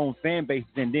your own fan bases,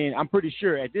 and then I'm pretty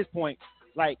sure at this point,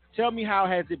 like, tell me how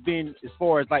has it been as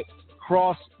far as like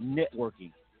cross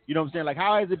networking? You know what I'm saying? Like,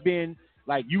 how has it been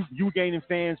like you gaining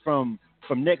fans from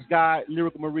Nexgod,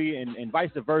 Lyriqal Marie, and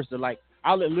vice versa? Like,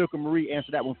 I'll let Lyriqal Marie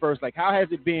answer that one first. Like, how has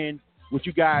it been with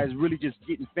you guys really just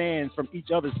getting fans from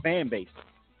each other's fan base?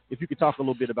 If you could talk a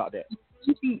little bit about that.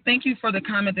 Thank you for the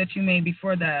comment that you made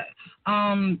before that.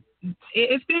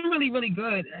 It's been really, really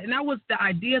good. And that was the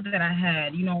idea that I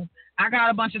had. I got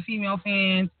a bunch of female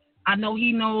fans. I know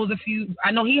he knows a few.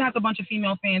 I know he has a bunch of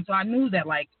female fans. So I knew that,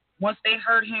 like, once they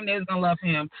heard him, they was going to love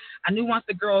him. I knew once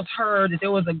the girls heard that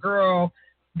there was a girl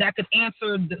that could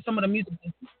answer some of the music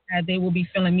that they will be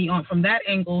feeling me on from that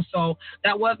angle. So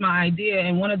that was my idea.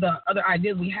 And one of the other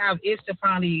ideas we have is to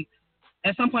finally,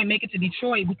 at some point, make it to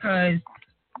Detroit, because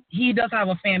he does have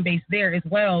a fan base there as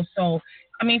well. So,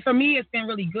 I mean, for me, it's been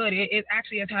really good. It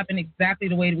actually has happened exactly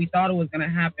the way that we thought it was going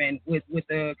to happen with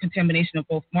the contamination of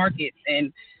both markets.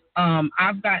 And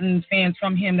I've gotten fans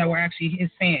from him that were actually his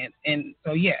fans. And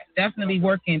so, yeah, definitely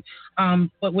working.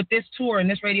 But with this tour and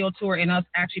this radio tour and us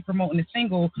actually promoting the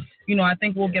single, I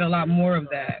think we'll get a lot more of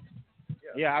that.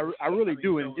 Yeah, I really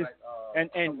do. And just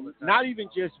and not even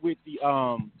just with the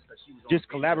just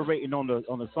collaborating on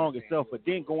the song itself, but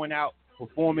then going out,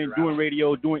 performing, doing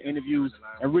radio, doing interviews,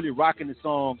 and really rocking the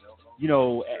song,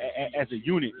 as a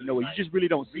unit. You just really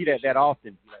don't see that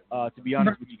often. To be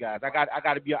honest with you guys, I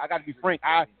got to be frank.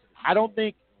 I don't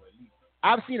think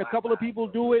I've seen a couple of people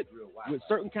do it with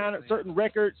certain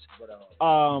records,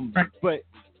 but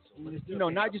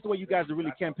not just the way you guys are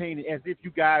really campaigning, as if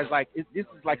you guys like this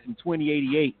is like some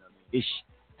 2088-ish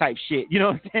type shit. You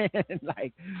know what I'm saying?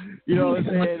 Like, you know what I'm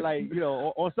saying? Like,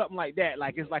 or something like that.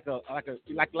 Like it's like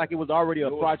it was already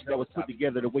a project that was put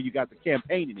together the way you guys are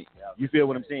campaigning it. You feel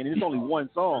what I'm saying? And it's only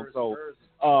one song. So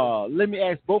let me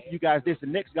ask both of you guys this.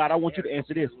 And Nexgod, I want you to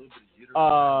answer this.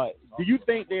 Do you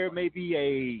think there may be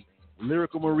a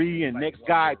Lyriqal Marie and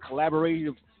Nexgod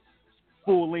collaborative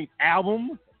full-length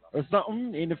album or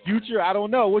something in the future? I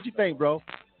don't know. What you think, bro?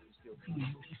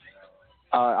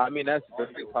 I mean, that's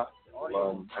very possible.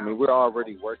 I mean, we're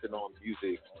already working on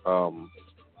music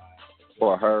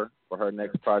for her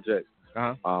next project.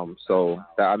 Uh-huh. So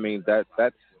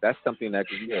that's something that,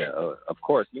 of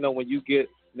course, when you get,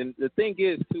 the thing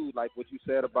is too, like what you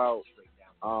said about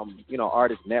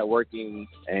artists networking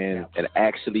and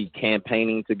actually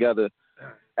campaigning together.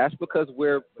 That's because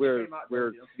we're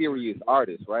serious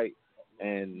artists, right?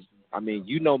 And I mean,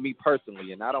 me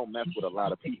personally, and I don't mess with a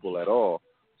lot of people at all.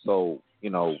 So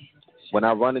when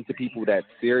I run into people that's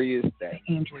serious, that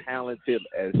talented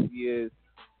as he is,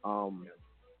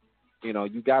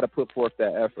 you got to put forth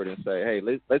that effort and say, hey,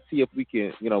 let's see if we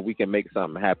can make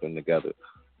something happen together.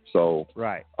 So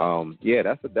right, yeah,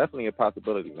 that's definitely a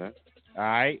possibility, man. All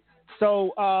right,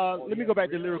 So let me go back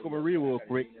to Lyriqal Maria real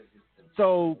quick.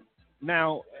 So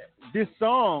now this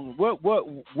song,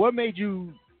 what made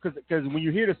you? Because when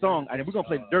you hear the song, and we're gonna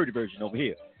play the dirty version over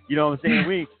here. You know what I'm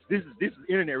saying? This is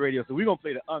internet radio, so we're gonna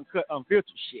play the uncut,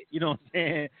 unfiltered shit. You know what I'm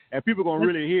saying? And people gonna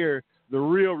really hear the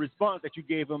real response that you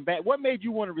gave them back. What made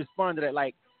you want to respond to that?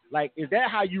 Like, is that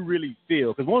how you really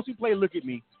feel? Because once we play "Look at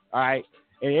Me," all right,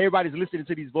 and everybody's listening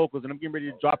to these vocals, and I'm getting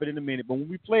ready to drop it in a minute. But when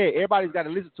we play it, everybody's got to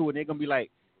listen to it, and they're gonna be like,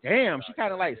 "Damn, she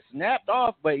kind of like snapped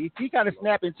off," but he kind of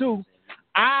snapping too.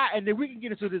 And then we can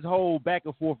get into this whole back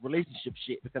and forth relationship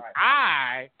shit because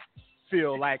I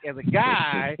feel like as a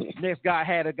guy, Nexgod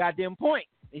had a goddamn point,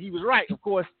 and he was right. Of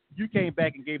course, you came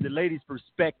back and gave the ladies'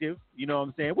 perspective. You know what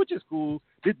I'm saying? Which is cool.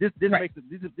 This makes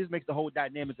the whole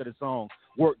dynamic of the song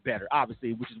work better,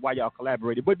 obviously, which is why y'all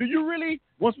collaborated. But do you really,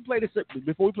 once we play this,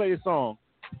 before we play this song,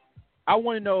 I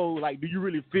want to know, like, do you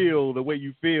really feel the way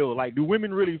you feel? Like, do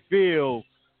women really feel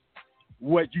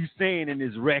what you saying in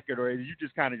this record, or is you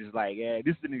just kind of just like, yeah,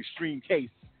 this is an extreme case?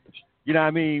 You know what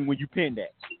I mean? When you pin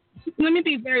that. Let me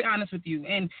be very honest with you,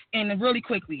 and really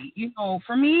quickly,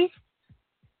 for me,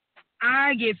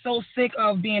 I get so sick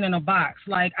of being in a box.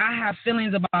 Like, I have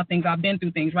feelings about things. I've been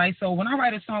through things, right? So when I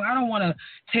write a song, I don't want to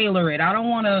tailor it. I don't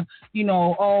want to,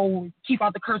 keep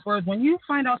out the curse words. When you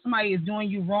find out somebody is doing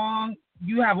you wrong,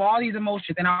 you have all these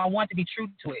emotions, and I want to be true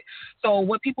to it. So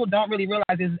what people don't really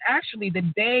realize is actually the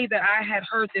day that I had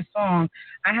heard this song,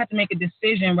 I had to make a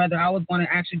decision whether I was going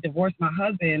to actually divorce my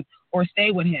husband or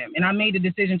stay with him. And I made the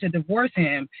decision to divorce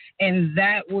him, and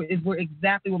that is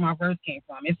exactly where my verse came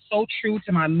from. It's so true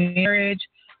to my marriage.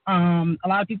 A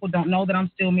lot of people don't know that I'm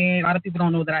still married. A lot of people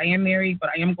don't know that I am married, but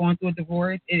I am going through a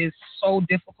divorce. It is so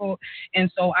difficult.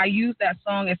 And so I used that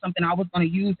song as something I was going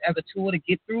to use as a tool to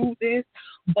get through this.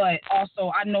 But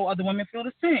also I know other women feel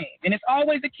the same. And it's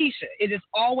always a Keisha. It is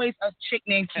always a chick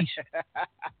named Keisha.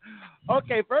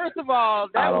 Okay, first of all,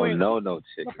 I don't know no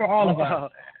chick. For all of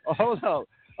us. Hold on.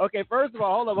 Okay, first of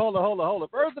all, hold on.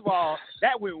 First of all,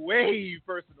 that went way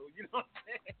personal. You know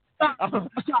what I'm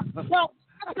saying? Well,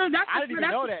 I didn't even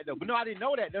know that though. But no, I didn't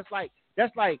know that.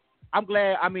 That's like I'm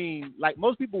glad. I mean, like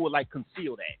most people would like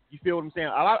conceal that. You feel what I'm saying?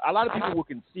 A lot of people would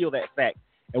conceal that fact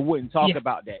and wouldn't talk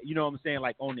about that. You know what I'm saying?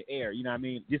 Like on the air. You know what I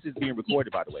mean? This is being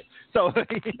recorded, by the way. So,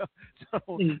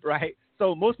 right.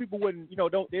 So most people wouldn't.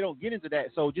 They don't get into that.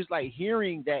 So just like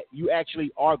hearing that you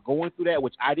actually are going through that,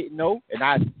 which I didn't know, and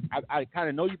I kind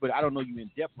of know you, but I don't know you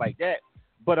in depth like that.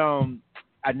 But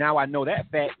now I know that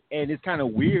fact, and it's kind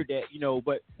of weird that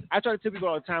But I try to tell people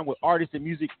all the time with artists and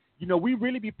music, we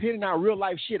really be pinning out real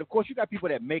life shit. Of course, you got people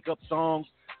that make up songs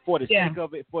for the sake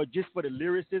of it, for the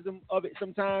lyricism of it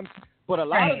sometimes. But a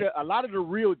lot of the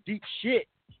real deep shit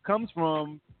comes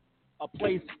from a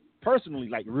place personally,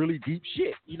 like really deep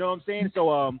shit. You know what I'm saying? So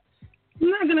I'm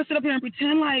not gonna sit up here and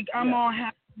pretend like I'm all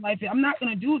happy. I'm not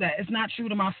gonna do that. It's not true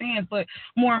to my fans. But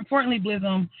more importantly,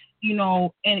 Blizzum,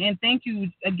 and thank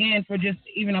you again for just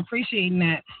even appreciating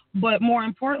that. But more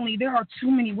importantly, there are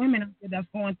too many women out there that's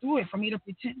going through it for me to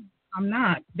pretend I'm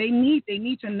not. They need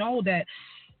to know that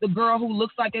the girl who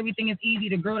looks like everything is easy,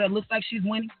 the girl that looks like she's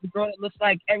winning, the girl that looks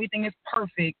like everything is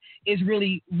perfect is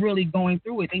really, really going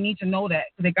through it. They need to know that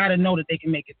because they got to know that they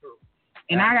can make it through.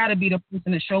 And I got to be the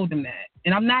person to show them that.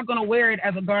 And I'm not going to wear it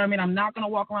as a garment. I'm not going to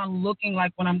walk around looking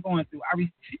like what I'm going through. I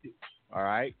refuse. All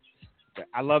right.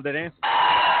 I love that answer.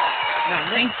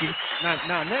 Thank you.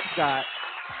 Now, Nexgod.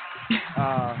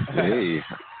 Hey,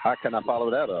 how can I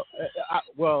follow that up?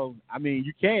 Well, I mean,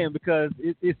 you can because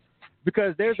it's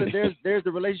because there's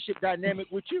the relationship dynamic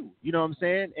with you. You know what I'm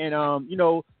saying? And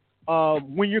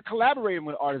when you're collaborating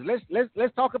with artists,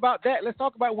 let's talk about that. Let's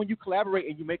talk about when you collaborate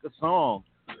and you make a song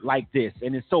like this,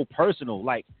 and it's so personal.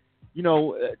 Like,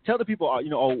 tell the people,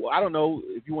 I don't know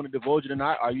if you want to divulge it or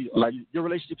not, your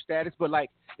relationship status, but like,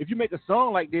 if you make a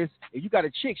song like this and you got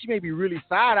a chick, she may be really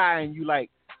side-eyeing you like,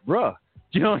 bruh,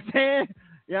 you know what I'm saying?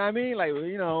 You know what I mean? Like, I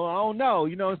don't know.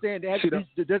 You know what I'm saying?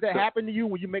 Does that happen to you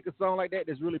when you make a song like that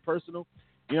that's really personal?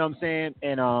 You know what I'm saying?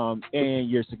 And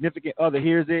your significant other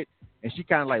hears it, and she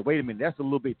kind of like, wait a minute, that's a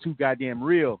little bit too goddamn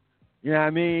real. You know what I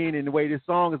mean? And the way this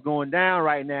song is going down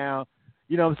right now,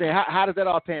 you know what I'm saying? How does that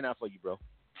all pan out for you, bro?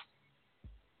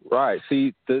 Right.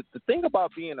 See, the thing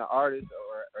about being an artist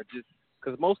or just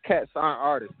because most cats aren't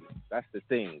artists, that's the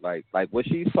thing. Like what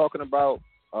she's talking about,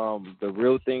 the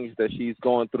real things that she's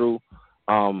going through.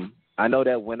 I know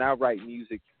that when I write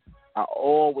music, I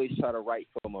always try to write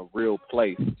from a real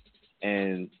place.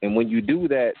 And when you do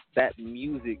that, that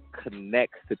music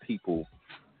connects to people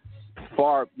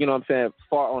far,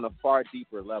 far on a far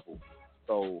deeper level.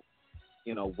 So,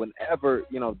 whenever,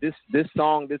 this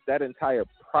song, that entire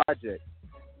project,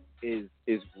 is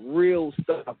real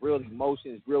stuff, real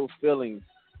emotions, real feelings.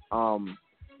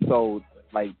 So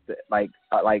like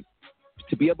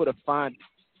to be able to find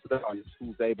an artist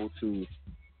who's able to,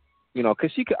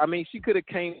 because she could have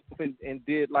came up and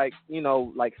did like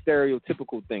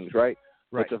stereotypical things, right?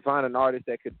 But to find an artist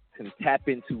that can tap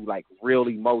into like real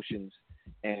emotions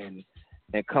and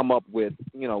come up with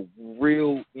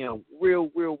real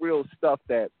stuff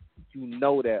that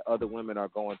that other women are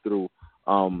going through,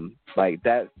 like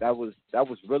that was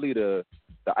really the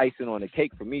icing on the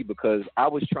cake for me, because I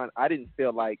didn't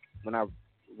feel like when I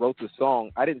wrote the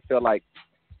song, I didn't feel like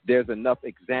there's enough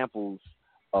examples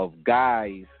of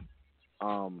guys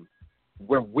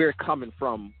where we're coming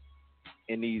from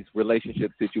in these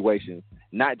relationship situations,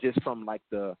 not just from like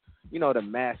the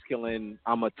masculine,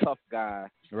 I'm a tough guy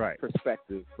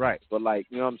perspective, right? But like,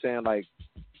 you know what I'm saying, like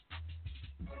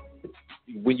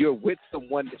when you're with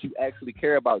someone that you actually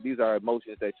care about, these are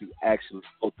emotions that you actually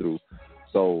go through.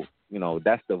 So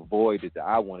that's the void that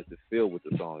I wanted to fill with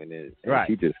the song, and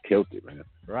she just killed it, man.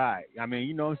 Right. I mean,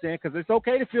 you know what I'm saying? Because it's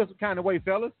okay to feel some kind of way,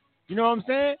 fellas. You know what I'm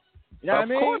saying? You know what I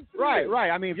mean? Course, right.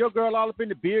 I mean, if your girl all up in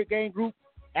the beard gang group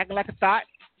acting like a thought,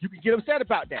 you can get upset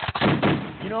about that.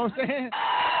 You know what I'm saying?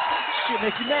 Shit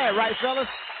makes you mad, right, fellas?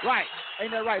 Right.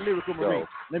 Ain't that right, Lyriqal Marie?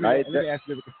 Let me ask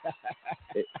Lyriqal.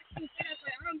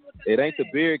 It ain't the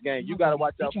beard gang. You gotta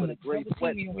watch out for the gray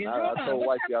sweats. I told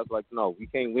Wifey, I was like, no, we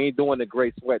ain't doing the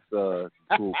gray sweats group.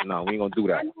 No, we ain't gonna do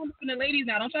that. I'm doing the ladies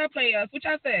now. Don't try to play us. What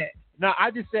y'all said? No, I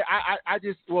just said I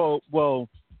just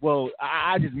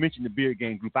mentioned the beard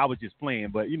gang group. I was just playing,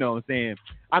 but you know what I'm saying.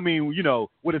 I mean,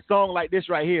 with a song like this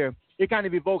right here, it kind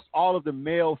of evokes all of the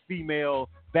male female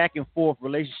back and forth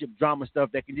relationship drama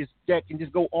stuff that can just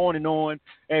go on.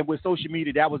 And with social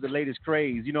media, that was the latest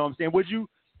craze. You know what I'm saying? Would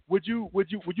you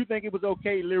think it was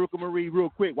okay, Lyriqal Marie, real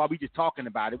quick, while we just talking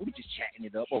about it? We just chatting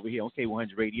it up over here on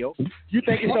K100 Radio. You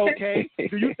think it's okay?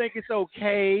 Do you think it's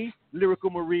okay,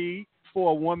 Lyriqal Marie,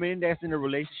 for a woman that's in a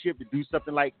relationship to do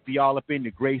something like be all up in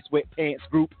the gray sweatpants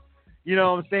group? You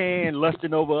know what I'm saying?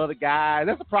 Lusting over other guys.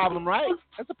 That's a problem, right?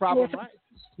 That's a problem, right?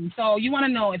 So you want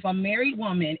to know if a married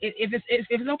woman, if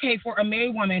it's okay for a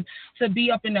married woman to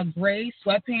be up in a gray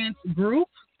sweatpants group?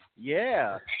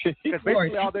 Yeah, because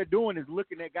basically all they're doing is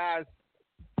looking at guys'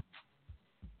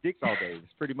 dicks all day.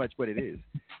 It's pretty much what it is.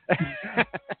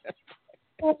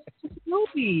 I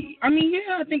mean,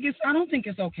 yeah, I don't think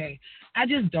it's okay. I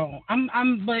just don't.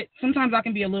 But sometimes I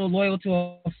can be a little loyal to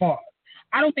a fault.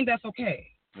 I don't think that's okay.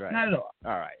 Right. Not at all.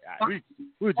 All right.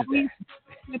 We'll just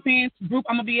sweatpants group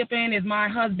I'm gonna be up in is my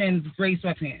husband's gray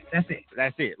sweatpants. That's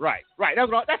it. Right.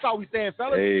 That's all we saying,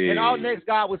 fellas. Hey. And all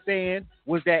Nexgod was saying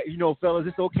was that, fellas,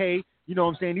 it's okay. You know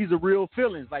what I'm saying? These are real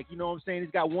feelings. Like, you know what I'm saying?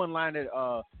 He's got one line that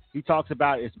he talks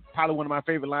about. It's probably one of my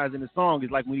favorite lines in the song.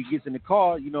 Is like when he gets in the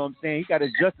car, you know what I'm saying? He got to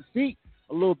adjust the seat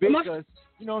a little bit because,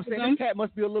 you know what I'm saying? This cat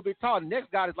must be a little bit tall. The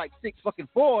next guy is like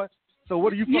 6'4". So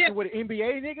what are you fucking with an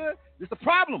NBA nigga? It's a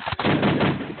problem.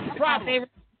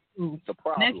 It's a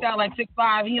problem. Next guy like 6'5",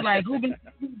 and he's like, who been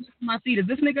in my seat? Is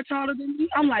this nigga taller than me?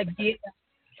 I'm like, yeah.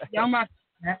 I'm not.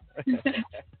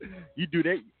 You do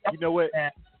that. You know what?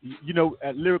 At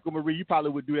Lyriqal Marie, you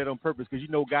probably would do that on purpose because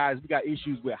guys, we got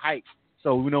issues with height.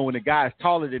 So when a guy is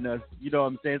taller than us, you know what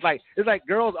I'm saying? It's like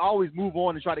girls always move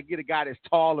on and try to get a guy that's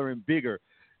taller and bigger.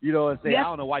 You know what I'm saying? Yep. I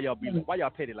don't know why y'all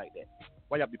petty like that.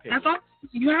 Why y'all be petty? That's all.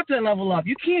 You have to level up.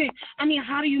 You can't. I mean,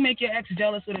 how do you make your ex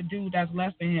jealous with a dude that's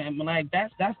less than him? Like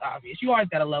that's obvious. You always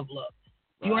gotta level up.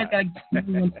 You always gotta.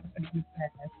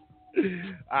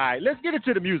 All right, let's get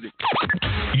into the music.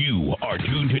 You are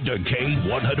tuned into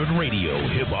K100 Radio,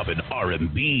 Hip Hop and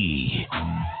R&B.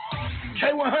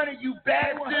 K100, you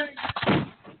bastard.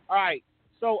 All right,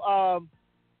 so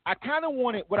I kind of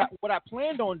wanted what I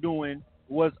planned on doing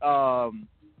was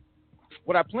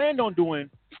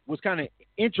kind of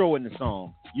intro in the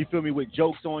song. You feel me, with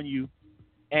Jokes on You,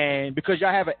 and because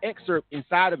y'all have an excerpt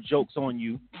inside of Jokes on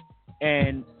You,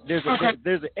 and there's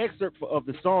an excerpt of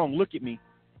the song Look at Me,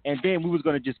 and then we was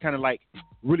gonna just kind of like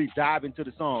really dive into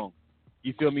the song.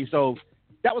 You feel me? So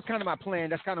that was kind of my plan.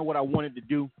 That's kind of what I wanted to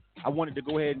do. I wanted to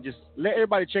go ahead and just let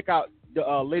everybody check out the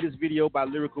latest video by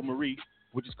Lyriqal Marie,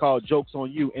 which is called Jokes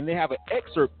on You, and they have an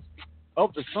excerpt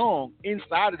of the song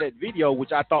inside of that video,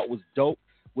 which I thought was dope.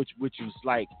 Which was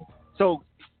like, so,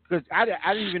 because I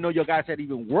didn't even know your guys had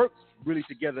even worked really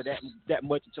together that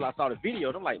much until I saw the video.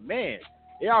 And I'm like, man,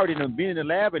 they already done been in the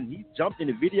lab and he jumped in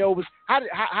the video. How did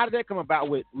that come about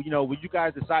with you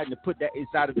guys deciding to put that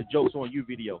inside of the Jokes on You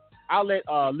video? I'll let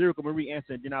Lyriqal Marie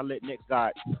answer, and then I'll let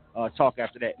Nexgod talk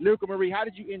after that. Lyriqal Marie, how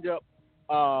did you end up,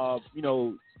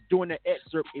 doing the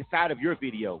excerpt inside of your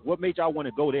video? What made y'all want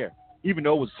to go there, even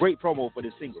though it was great promo for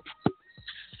this single?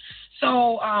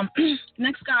 So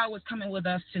Nexgod was coming with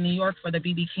us to New York for the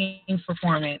BB King's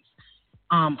performance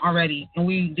already. And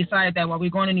we decided that while we're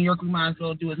going to New York, we might as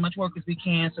well do as much work as we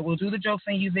can. So we'll do the Jokes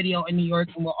on You video in New York,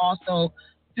 and we'll also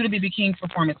do the BB King's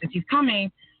performance. If he's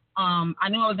coming, I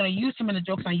knew I was going to use him in the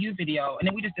Jokes on You video. And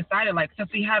then we just decided, like, since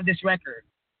we have this record,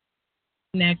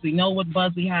 next, we know what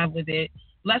buzz we have with it.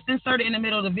 Let's insert it in the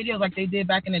middle of the video like they did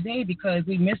back in the day, because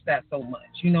we missed that so much.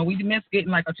 You know, we missed getting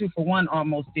like a 2-for-1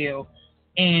 almost deal.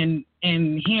 And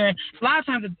hearing, a lot of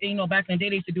times, you know, back in the day,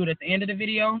 they used to do it at the end of the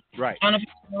video. Right. I don't know if you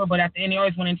remember, but at the end, they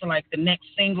always went into like the next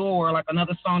single or like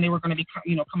another song they were going to be,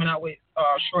 you know, coming out with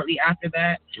shortly after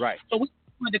that. Right. So we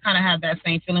wanted to kind of have that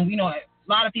same feeling. We know a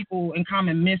lot of people in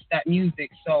common miss that music.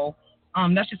 So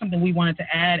that's just something we wanted to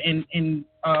add. And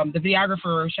the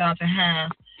videographer, shout out to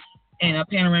Half, and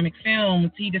Panoramic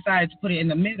Films, he decided to put it in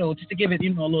the middle just to give it,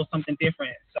 you know, a little something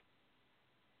different.